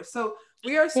all over. So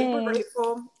we are super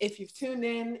grateful. If you've tuned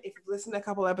in, if you've listened to a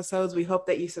couple episodes, we hope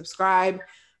that you subscribe,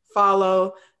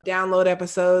 follow, download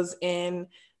episodes, and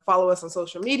follow us on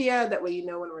social media. That way you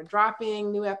know when we're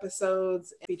dropping new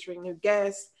episodes, featuring new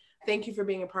guests. Thank you for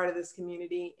being a part of this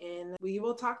community, and we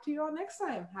will talk to you all next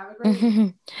time. Have a great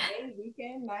day,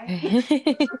 weekend,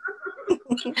 night.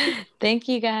 Thank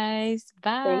you, guys.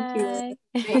 Bye.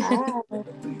 Thank you.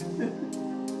 Bye.